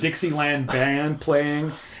and a Dixieland band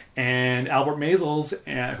playing. And Albert Maysles,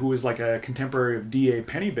 who was like a contemporary of D.A.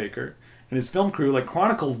 Pennebaker, and his film crew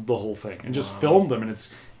chronicled the whole thing and just filmed them. And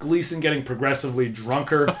it's Gleason getting progressively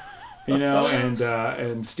drunker,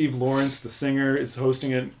 and Steve Lawrence, the singer, is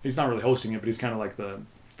hosting it. He's not really hosting it, but he's kind of like the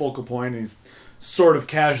focal point. And he's sort of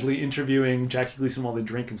casually interviewing Jackie Gleason while they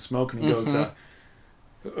drink and smoke. And he goes,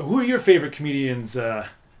 who are your favorite comedians,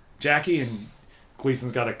 Jackie? And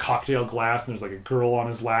Gleason's got a cocktail glass, and there's a girl on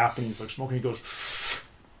his lap, and he's smoking. He goes,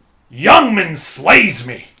 Youngman slays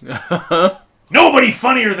me. Nobody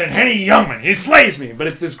funnier than Henny Youngman. He slays me. But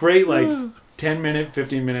it's this great 10-minute,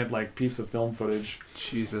 15-minute piece of film footage.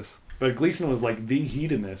 Jesus. But Gleason was the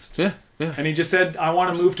hedonist. Yeah, yeah. And he just said, I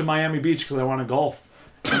want to move to Miami Beach because I want to golf.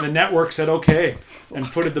 And the network said okay and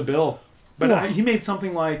footed the bill. But he made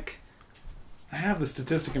something I have the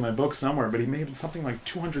statistic in my book somewhere, but he made something like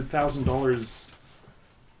 $200,000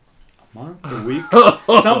 a month, a week.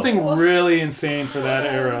 Something really insane for that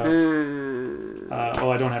era.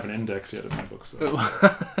 I don't have an index yet in my book, so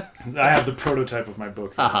I have the prototype of my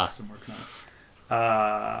book that I'm working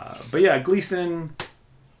on. But yeah, Gleason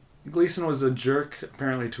was a jerk,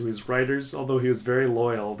 apparently, to his writers, although he was very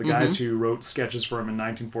loyal. The guys who wrote sketches for him in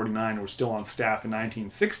 1949 were still on staff in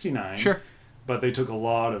 1969. Sure. But they took a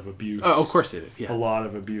lot of abuse. Oh, of course they did, yeah. A lot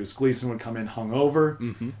of abuse. Gleason would come in hungover.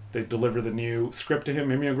 They'd deliver the new script to him,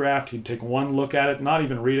 mimeographed. He'd take one look at it, not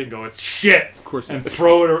even read it, go, it's shit! Of course. And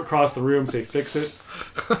throw it across the room, say, fix it.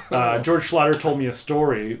 George Schlatter told me a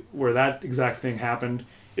story where that exact thing happened.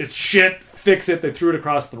 It's shit, fix it. They threw it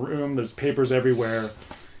across the room. There's papers everywhere.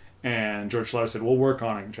 And George Schlatter said, we'll work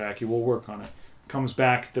on it, Jackie, we'll work on it. Comes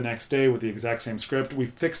back the next day with the exact same script. We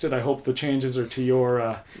fixed it. I hope the changes are to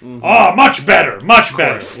your... much better, much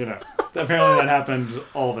better. Apparently that happened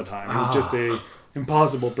all the time. He was just a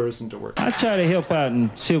impossible person to work with. I try to help out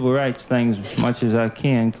in civil rights things as much as I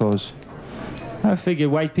can, because I figure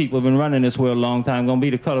white people have been running this world a long time. Gonna be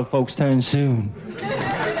the colored folks' turn soon.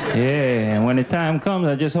 Yeah, and when the time comes,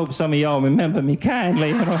 I just hope some of y'all remember me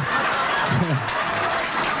kindly,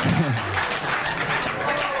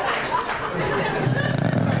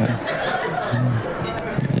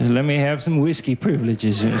 let me have some whiskey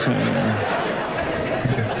privileges or something.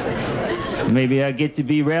 Maybe I get to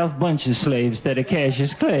be Ralph Bunch's slave instead of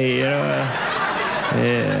Cassius Clay, you know.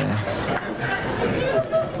 Yeah.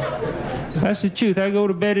 That's the truth. I go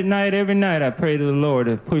to bed at night, every night I pray to the Lord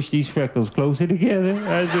to push these freckles closer together.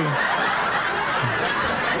 I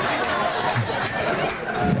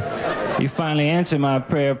do. You finally answer my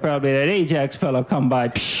prayer, probably that Ajax fellow come by.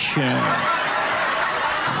 Psh,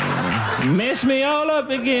 mess me all up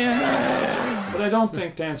again. But I don't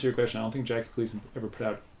think, to answer your question, I don't think Jackie Gleason ever put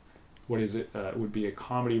out would be a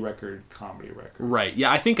comedy record. Right.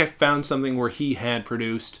 Yeah, I think I found something where he had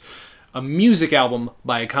produced a music album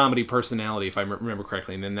by a comedy personality, if I remember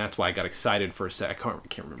correctly, and then that's why I got excited for a sec. I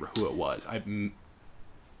can't remember who it was.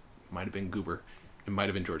 Might have been Goober. It might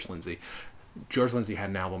have been George Lindsay. George Lindsay had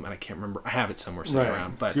an album, and I can't remember. I have it somewhere sitting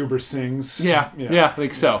around. But Goober sings. Yeah, I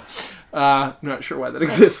think so. I'm not sure why that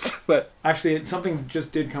exists, but actually, something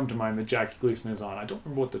just did come to mind that Jackie Gleason is on. I don't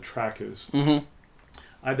remember what the track is. Mm-hmm.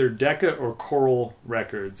 Either Decca or Coral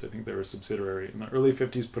Records. I think they were a subsidiary. In the early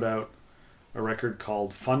 50s, put out a record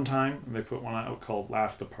called Fun Time, and they put one out called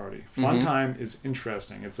Laugh the Party. Fun Time is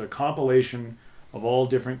interesting. It's a compilation of all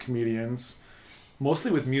different comedians,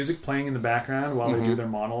 mostly with music playing in the background while they do their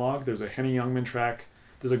monologue. There's a Henny Youngman track.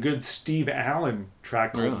 There's a good Steve Allen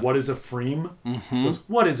track called What is a Freem? Goes,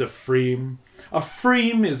 what is a freem? A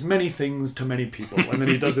freem is many things to many people. And then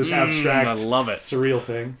he does this abstract, I love it. surreal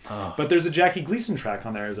thing. But there's a Jackie Gleason track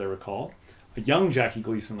on there, as I recall. A young Jackie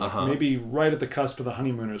Gleason, maybe right at the cusp of the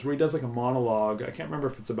Honeymooners, where he does like a monologue. I can't remember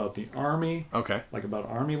if it's about the Army. Okay. Like about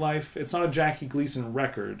Army life. It's not a Jackie Gleason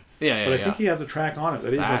record. Yeah, but I think he has a track on it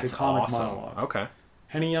that is like a comic monologue. Okay.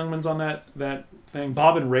 Henny Youngman's on that thing.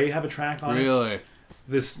 Bob and Ray have a track on it. Really?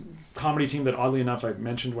 This comedy team that, oddly enough, I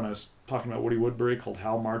mentioned when I was talking about Woody Woodbury, called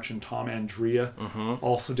Hal March and Tom Andrea,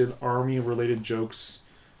 also did Army-related jokes.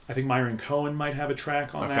 I think Myron Cohen might have a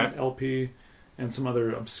track on that LP, and some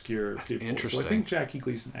other obscure people. Interesting. So I think Jackie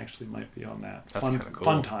Gleason actually might be on that. That's kind of cool.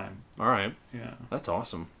 Fun Time. All right. Yeah. That's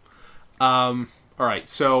awesome. All right.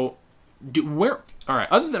 So,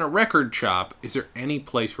 other than a record shop, is there any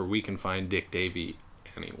place where we can find Dick Davy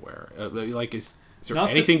anywhere? Is there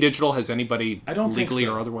anything digital? Has anybody legally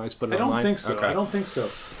or otherwise put it online? I don't think so. Okay. I don't think so.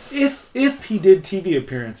 If he did TV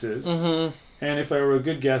appearances, and if I were a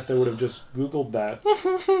good guest, I would have just Googled that.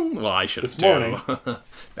 Well, I should have this morning.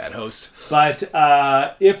 Bad host. But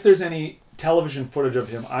if there's any television footage of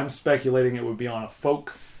him, I'm speculating it would be on a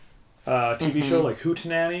folk TV show like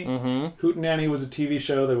Hootenanny. Hootenanny was a TV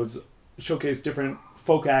show that was showcased different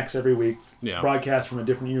folk acts every week, broadcast from a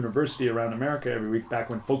different university around America every week, back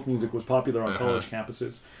when folk music was popular on college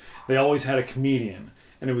campuses. They always had a comedian,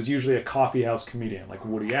 and it was usually a coffeehouse comedian, like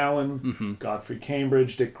Woody Allen, Godfrey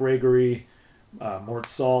Cambridge, Dick Gregory, Mort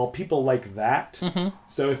Saul, people like that.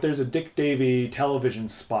 So if there's a Dick Davy television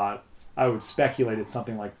spot, I would speculate it's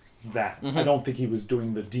something like that. I don't think he was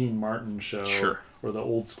doing the Dean Martin show or the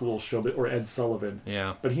old school show, or Ed Sullivan.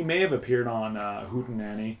 Yeah. But he may have appeared on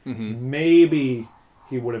Hootenanny. Maybe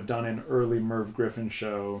he would have done an early Merv Griffin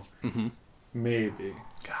show. Maybe.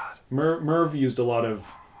 God. Merv used a lot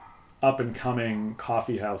of up-and-coming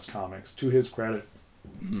coffeehouse comics. To his credit,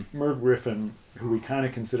 Merv Griffin, who we kind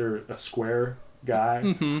of consider a square guy,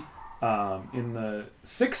 in the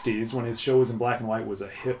 60s, when his show was in black and white, was a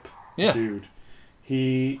hip dude.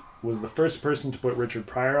 He was the first person to put Richard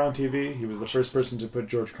Pryor on TV. He was the first person to put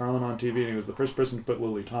George Carlin on TV. And he was the first person to put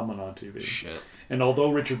Lily Tomlin on TV. Shit. And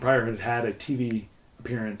although Richard Pryor had had a TV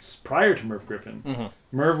appearance prior to Merv Griffin,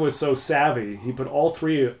 Merv was so savvy, he put all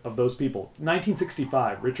three of those people,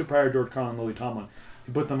 1965, Richard Pryor, George Carlin, Lily Tomlin,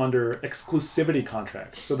 he put them under exclusivity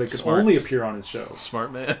contracts so they could only appear on his show.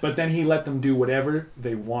 Smart man. But then he let them do whatever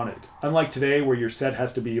they wanted. Unlike today, where your set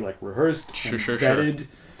has to be like rehearsed and vetted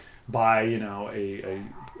by, you know, a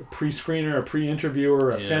pre-screener, a pre-interviewer,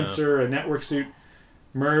 a censor, a network suit.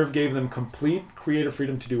 Merv gave them complete creative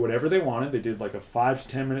freedom to do whatever they wanted. They did like a 5 to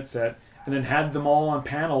 10 minute set, and then had them all on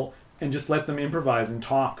panel and just let them improvise and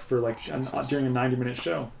talk for like during a 90-minute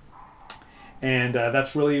show. And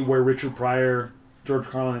that's really where Richard Pryor, George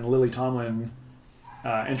Carlin, and Lily Tomlin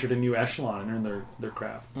entered a new echelon and earned their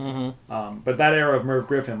craft. But that era of Merv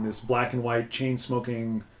Griffin, this black and white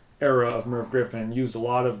chain-smoking era of Merv Griffin, used a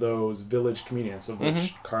lot of those village comedians, of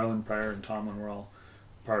which Carlin, Pryor, and Tomlin were all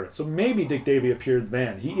part of it. So maybe Dick Davy appeared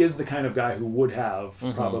then. He is the kind of guy who would have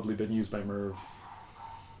probably been used by Merv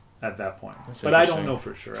at that point. But I don't know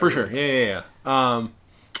for sure. For sure, yeah.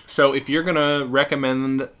 So if you're going to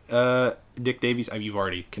recommend Dick Davy's, you've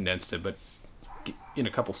already condensed it, but in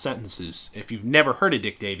a couple sentences, if you've never heard of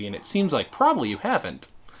Dick Davy, and it seems like probably you haven't,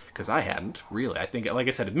 because I hadn't really. I think, like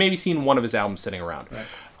I said, I'd maybe seen one of his albums sitting around.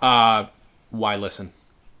 Right. Why listen?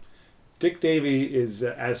 Dick Davy is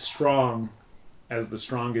as strong as the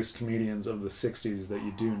strongest comedians of the 60s that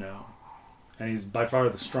you do know. And he's by far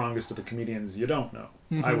the strongest of the comedians you don't know,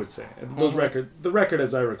 I would say. The record,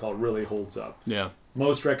 as I recall, really holds up. Yeah.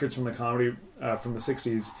 Most records from the comedy from the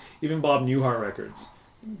 60s, even Bob Newhart records,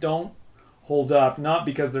 don't hold up, not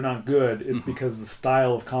because they're not good, it's because the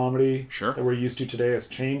style of comedy that we're used to today has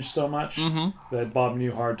changed so much that Bob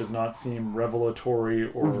Newhart does not seem revelatory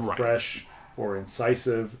or fresh or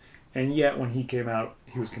incisive. And yet, when he came out,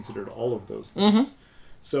 he was considered all of those things.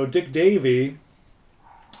 So Dick Davy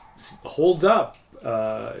holds up.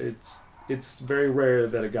 It's very rare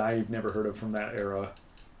that a guy you've never heard of from that era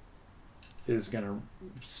is going to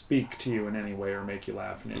speak to you in any way or make you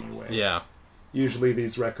laugh in any way. Yeah. Usually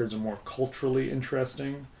these records are more culturally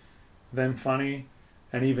interesting than funny,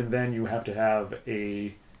 and even then you have to have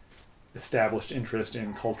a established interest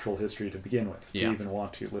in cultural history to begin with to even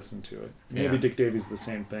want to listen to it. Maybe Dick Davy's the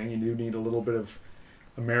same thing. You do need a little bit of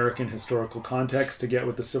American historical context to get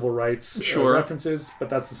with the civil rights references, but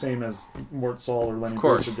that's the same as Mort Saul or Lenny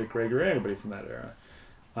Bruce or Dick Gregory or anybody from that era.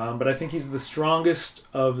 But I think he's the strongest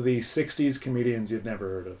of the 60s comedians you've never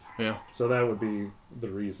heard of. Yeah. So that would be the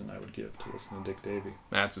reason I would give to listen to Dick Davy.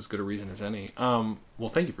 That's as good a reason as any. Well,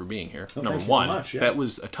 thank you for being here. Oh, Number thank one, you so much, that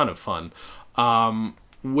was a ton of fun.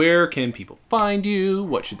 Where can people find you?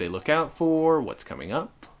 What should they look out for? What's coming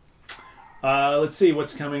up? Let's see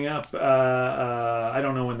what's coming up. I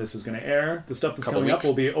don't know when this is going to air. The stuff that's coming up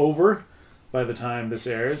will be over by the time this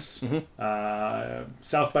airs.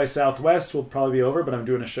 South by Southwest will probably be over, but I'm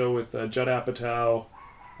doing a show with Judd Apatow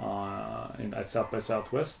at South by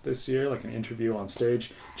Southwest this year, like an interview on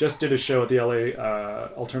stage. Just did a show at the LA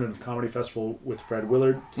Alternative Comedy Festival with Fred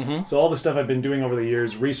Willard. So all the stuff I've been doing over the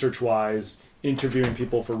years, research-wise, interviewing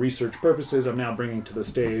people for research purposes, I'm now bringing to the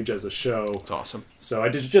stage as a show. That's awesome. So I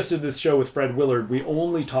just did this show with Fred Willard. We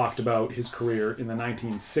only talked about his career in the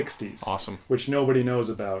 1960s. Awesome. Which nobody knows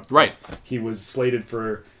about. Right. He was slated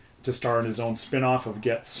to star in his own spin-off of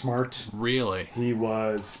Get Smart. Really? He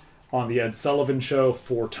was on the Ed Sullivan Show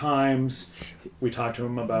 4 times. We talked to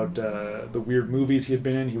him about the weird movies he had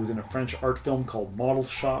been in. He was in a French art film called Model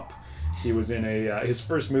Shop. He was in his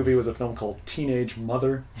first movie was a film called Teenage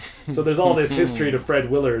Mother. So there's all this history to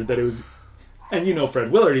Fred Willard that it was, and you know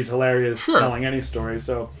Fred Willard, he's hilarious telling any story.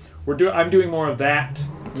 So I'm doing more of that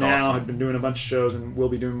now. Awesome. I've been doing a bunch of shows and we'll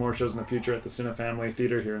be doing more shows in the future at the Cine Family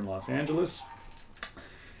Theater here in Los Angeles.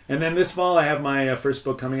 And then this fall I have my first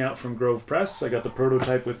book coming out from Grove Press. I got the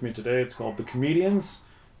prototype with me today. It's called The Comedians,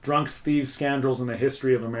 Drunks, Thieves, Scoundrels, and the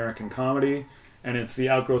History of American Comedy. And it's the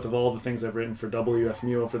outgrowth of all the things I've written for WF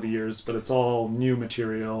Mule for the years, but it's all new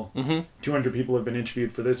material. 200 people have been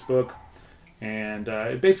interviewed for this book. And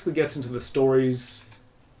it basically gets into the stories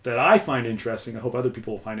that I find interesting, I hope other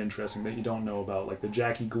people will find interesting, that you don't know about, like the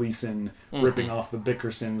Jackie Gleason ripping off the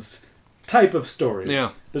Bickersons type of stories. Yeah.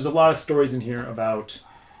 There's a lot of stories in here about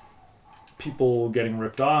people getting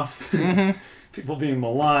ripped off, people being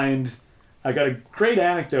maligned. I got a great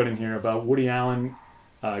anecdote in here about Woody Allen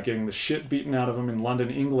getting the shit beaten out of him in London,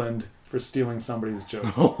 England for stealing somebody's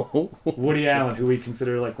joke. Woody Allen, who we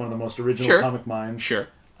consider like one of the most original comic minds.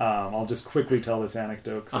 I'll just quickly tell this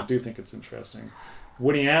anecdote because I do think it's interesting.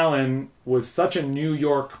 Woody Allen was such a New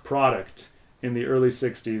York product in the early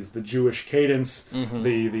 60s. The Jewish cadence,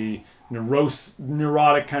 the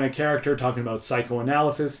neurotic kind of character talking about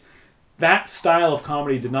psychoanalysis. That style of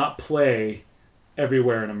comedy did not play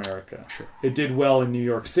everywhere in America. It did well in New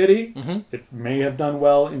York City. It may have done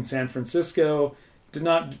well in San Francisco. It did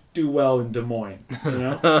not do well in Des Moines. You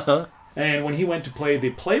know? And when he went to play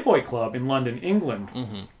the Playboy Club in London,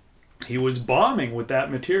 England, he was bombing with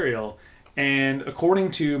that material. And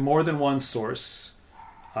according to more than one source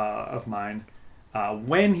of mine,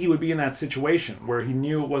 when he would be in that situation where he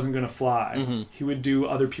knew it wasn't going to fly, he would do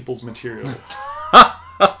other people's material.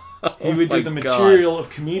 He would do the material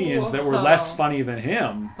of comedians that were less funny than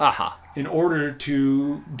him in order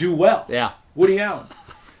to do well. Woody Allen.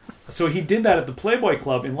 So he did that at the Playboy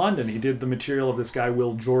Club in London. He did the material of this guy,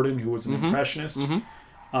 Will Jordan, who was an impressionist.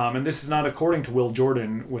 And this is not according to Will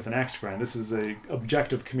Jordan with an X brand. This is an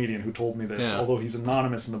objective comedian who told me this, although he's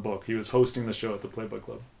anonymous in the book. He was hosting the show at the Playboy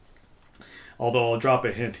Club. Although I'll drop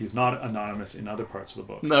a hint, he's not anonymous in other parts of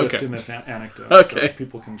the book. Just in this anecdote. So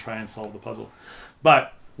people can try and solve the puzzle.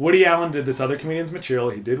 But Woody Allen did this other comedian's material.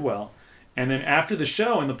 He did well. And then after the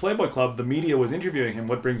show in the Playboy Club, the media was interviewing him,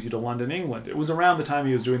 what brings you to London, England? It was around the time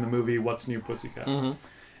he was doing the movie What's New, Pussycat?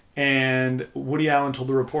 And Woody Allen told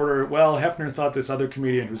the reporter, well, Hefner thought this other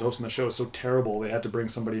comedian who's hosting the show was so terrible, they had to bring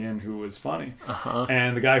somebody in who was funny.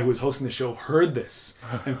 And the guy who was hosting the show heard this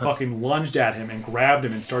and fucking lunged at him and grabbed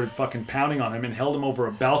him and started fucking pounding on him and held him over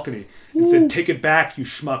a balcony and said, take it back, you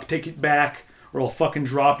schmuck, take it back, or I'll fucking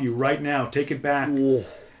drop you right now, take it back.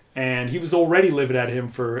 And he was already livid at him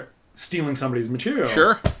for stealing somebody's material.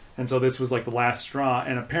 Sure. And so this was like the last straw.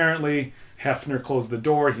 And apparently Hefner closed the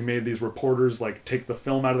door. He made these reporters like take the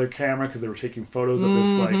film out of their camera because they were taking photos of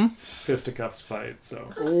this like fisticuffs fight.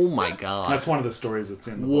 So Oh my god. that's one of the stories that's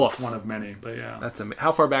in the book. One of many, but yeah. That's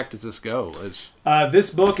how far back does this go? This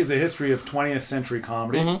book is a history of 20th century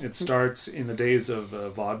comedy. It starts in the days of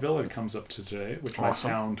vaudeville and comes up to today, which might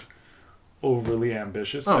sound overly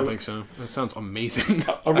ambitious. I don't think so. That sounds amazing.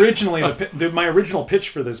 Originally, my original pitch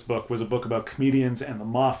for this book was a book about comedians and the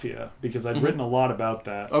mafia, because I'd written a lot about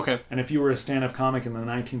that. Okay. And if you were a stand-up comic in the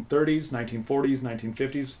 1930s, 1940s,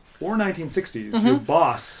 1950s, or 1960s, your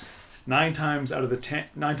boss, 9 times out of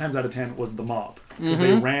 10 was the mob, because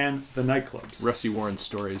they ran the nightclubs. Rusty Warren's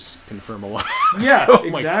stories confirm a lot. Yeah, Oh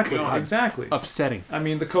my exactly, God. exactly. Upsetting. I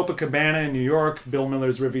mean, the Copacabana in New York, Bill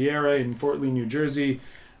Miller's Riviera in Fort Lee, New Jersey,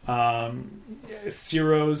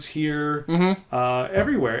 Ciro's here,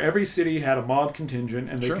 everywhere. Every city had a mob contingent,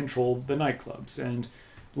 and they controlled the nightclubs. And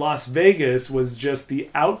Las Vegas was just the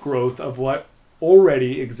outgrowth of what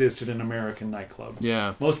already existed in American nightclubs.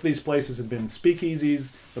 Yeah. Most of these places had been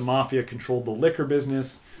speakeasies. The mafia controlled the liquor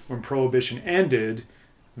business. When Prohibition ended,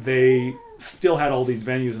 they still had all these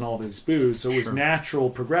venues and all this booze, so it was natural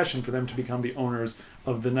progression for them to become the owners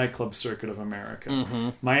of the nightclub circuit of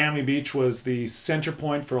America. Miami Beach was the center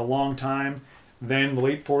point for a long time. Then the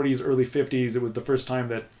late 40s, early 50s, it was the first time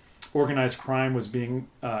that organized crime was being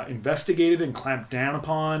investigated and clamped down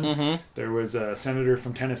upon. There was a senator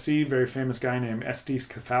from Tennessee, very famous guy named Estes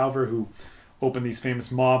Kefauver, who opened these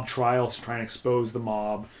famous mob trials to try and expose the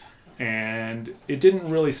mob. And it didn't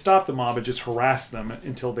really stop the mob, it just harassed them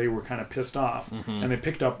until they were kind of pissed off. And they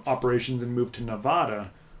picked up operations and moved to Nevada,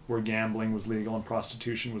 where gambling was legal and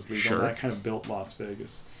prostitution was legal. And that kind of built Las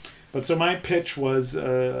Vegas. But so my pitch was,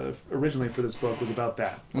 originally for this book, was about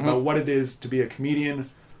that. About what it is to be a comedian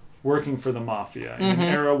working for the mafia. In an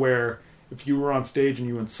era where if you were on stage and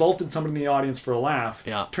you insulted somebody in the audience for a laugh,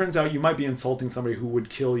 turns out you might be insulting somebody who would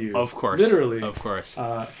kill you. Of course. Literally. Of course.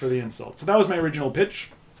 For the insult. So that was my original pitch.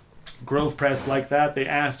 Grove Press liked that. They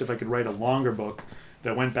asked if I could write a longer book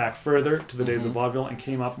that went back further to the days of vaudeville and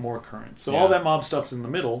came up more current. So all that mob stuff's in the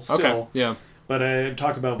middle still. Okay. Yeah. But I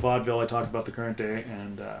talk about vaudeville, I talk about the current day,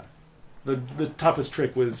 and the toughest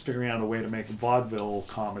trick was figuring out a way to make vaudeville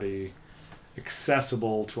comedy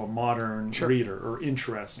accessible to a modern reader, or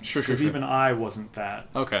interesting. Because even I wasn't that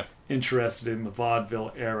interested in the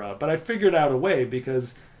vaudeville era. But I figured out a way,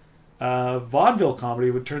 because vaudeville comedy,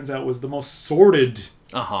 it turns out, was the most sordid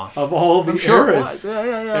of all the eras.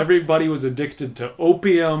 Everybody was addicted to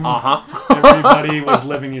opium. Everybody was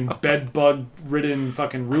living in bed-bug-ridden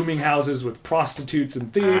fucking rooming houses with prostitutes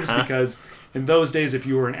and thieves, because in those days, if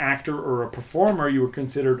you were an actor or a performer, you were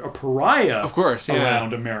considered a pariah. Of course,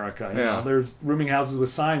 around America. You know, there's rooming houses with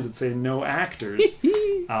signs that say "no actors,"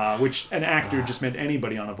 which an actor just meant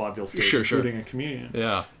anybody on a vaudeville stage, including a comedian.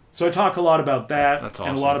 Yeah. So I talk a lot about that, That's awesome.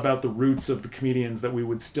 and a lot about the roots of the comedians that we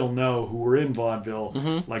would still know who were in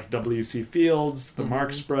vaudeville, like W.C. Fields, the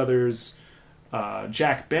Marx Brothers,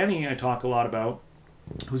 Jack Benny. I talk a lot about,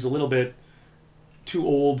 who's a little bit too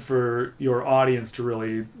old for your audience to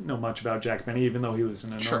really know much about Jack Benny, even though he was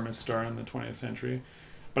an enormous star in the 20th century.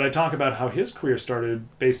 But I talk about how his career started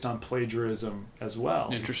based on plagiarism as well.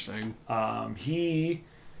 Interesting.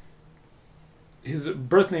 His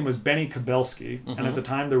birth name was Benny Kabelski, and at the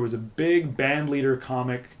time there was a big band leader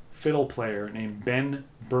comic fiddle player named Ben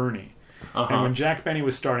Burney. And when Jack Benny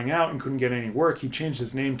was starting out and couldn't get any work, he changed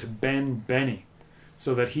his name to Ben Benny,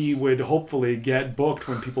 so that he would hopefully get booked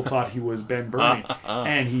when people thought he was Ben Burney.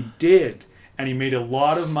 And he did. And he made a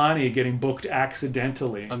lot of money getting booked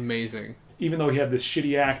accidentally. Amazing. Even though he had this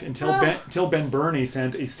shitty act, until Ben Burney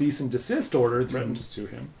sent a cease and desist order and threatened to sue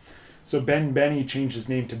him. So Ben Benny changed his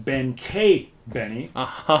name to Ben K. Benny.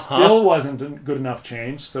 Still wasn't a good enough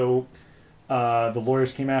change, so the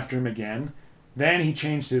lawyers came after him again. Then he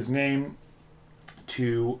changed his name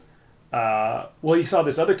to... he saw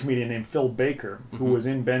this other comedian named Phil Baker, who was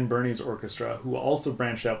in Ben Burney's orchestra, who also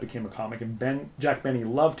branched out, became a comic, and Jack Benny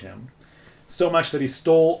loved him so much that he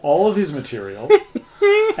stole all of his material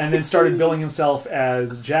and then started billing himself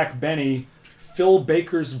as Jack Benny, Phil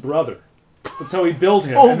Baker's brother. That's how he billed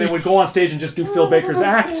him. Oh, and then would go on stage and just do Phil Baker's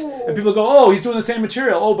act. And people go, oh, he's doing the same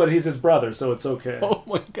material. Oh, but he's his brother, so it's okay. Oh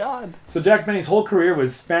my God. So Jack Benny's whole career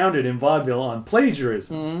was founded in vaudeville on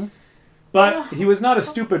plagiarism. But he was not a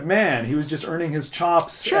stupid man. He was just earning his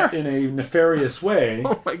chops in a nefarious way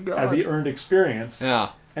Oh my God. as he earned experience.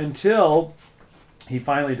 Yeah. Until he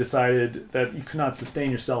finally decided that you could not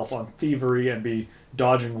sustain yourself on thievery and be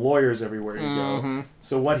dodging lawyers everywhere you go.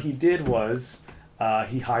 So what he did was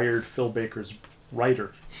he hired Phil Baker's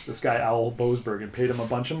writer, this guy Owl Boasberg, and paid him a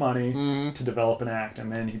bunch of money to develop an act,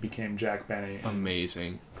 and then he became Jack Benny.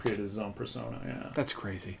 Amazing. Created his own persona, yeah. That's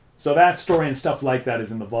crazy. So that story and stuff like that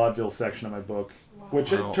is in the vaudeville section of my book,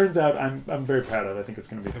 which it turns out I'm very proud of. I think it's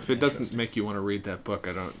going to be. If it doesn't make you want to read that book,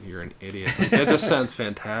 you're an idiot. That just sounds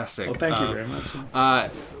fantastic. Well, thank you very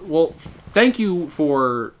much. Well, thank you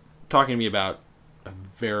for talking to me about a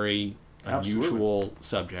very unusual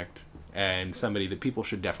subject and somebody that people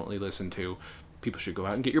should definitely listen to. People should go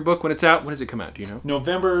out and get your book when it's out. When does it come out? Do you know?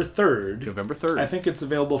 November 3rd. November 3rd. I think it's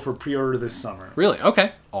available for pre-order this summer. Really?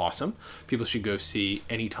 Okay. Awesome. People should go see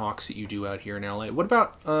any talks that you do out here in LA. What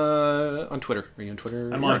about on Twitter? Are you on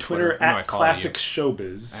Twitter? I'm on Twitter at Classic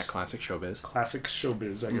Showbiz. At Classic Showbiz. Classic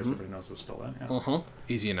Showbiz. I guess everybody knows how to spell that. Yeah.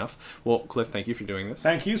 Easy enough. Well, Kliph, thank you for doing this.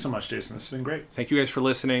 Thank you so much, Jason. This has been great. Thank you guys for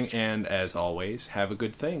listening, and as always, have a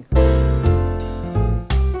good thing.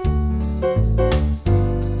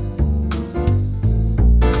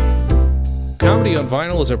 Comedy on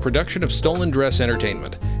Vinyl is a production of Stolen Dress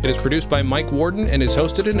Entertainment. It is produced by Mike Warden and is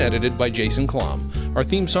hosted and edited by Jason Klom. Our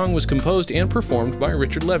theme song was composed and performed by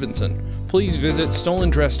Richard Levinson. Please visit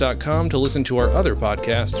stolendress.com to listen to our other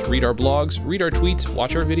podcasts, read our blogs, read our tweets,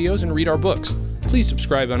 watch our videos, and read our books. Please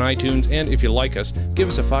subscribe on iTunes, and if you like us, give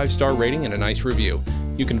us a 5-star rating and a nice review.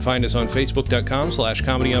 You can find us on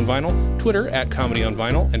facebook.com/comedyonvinyl, Twitter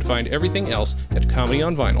 @comedyonvinyl, and find everything else at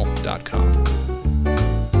comedyonvinyl.com.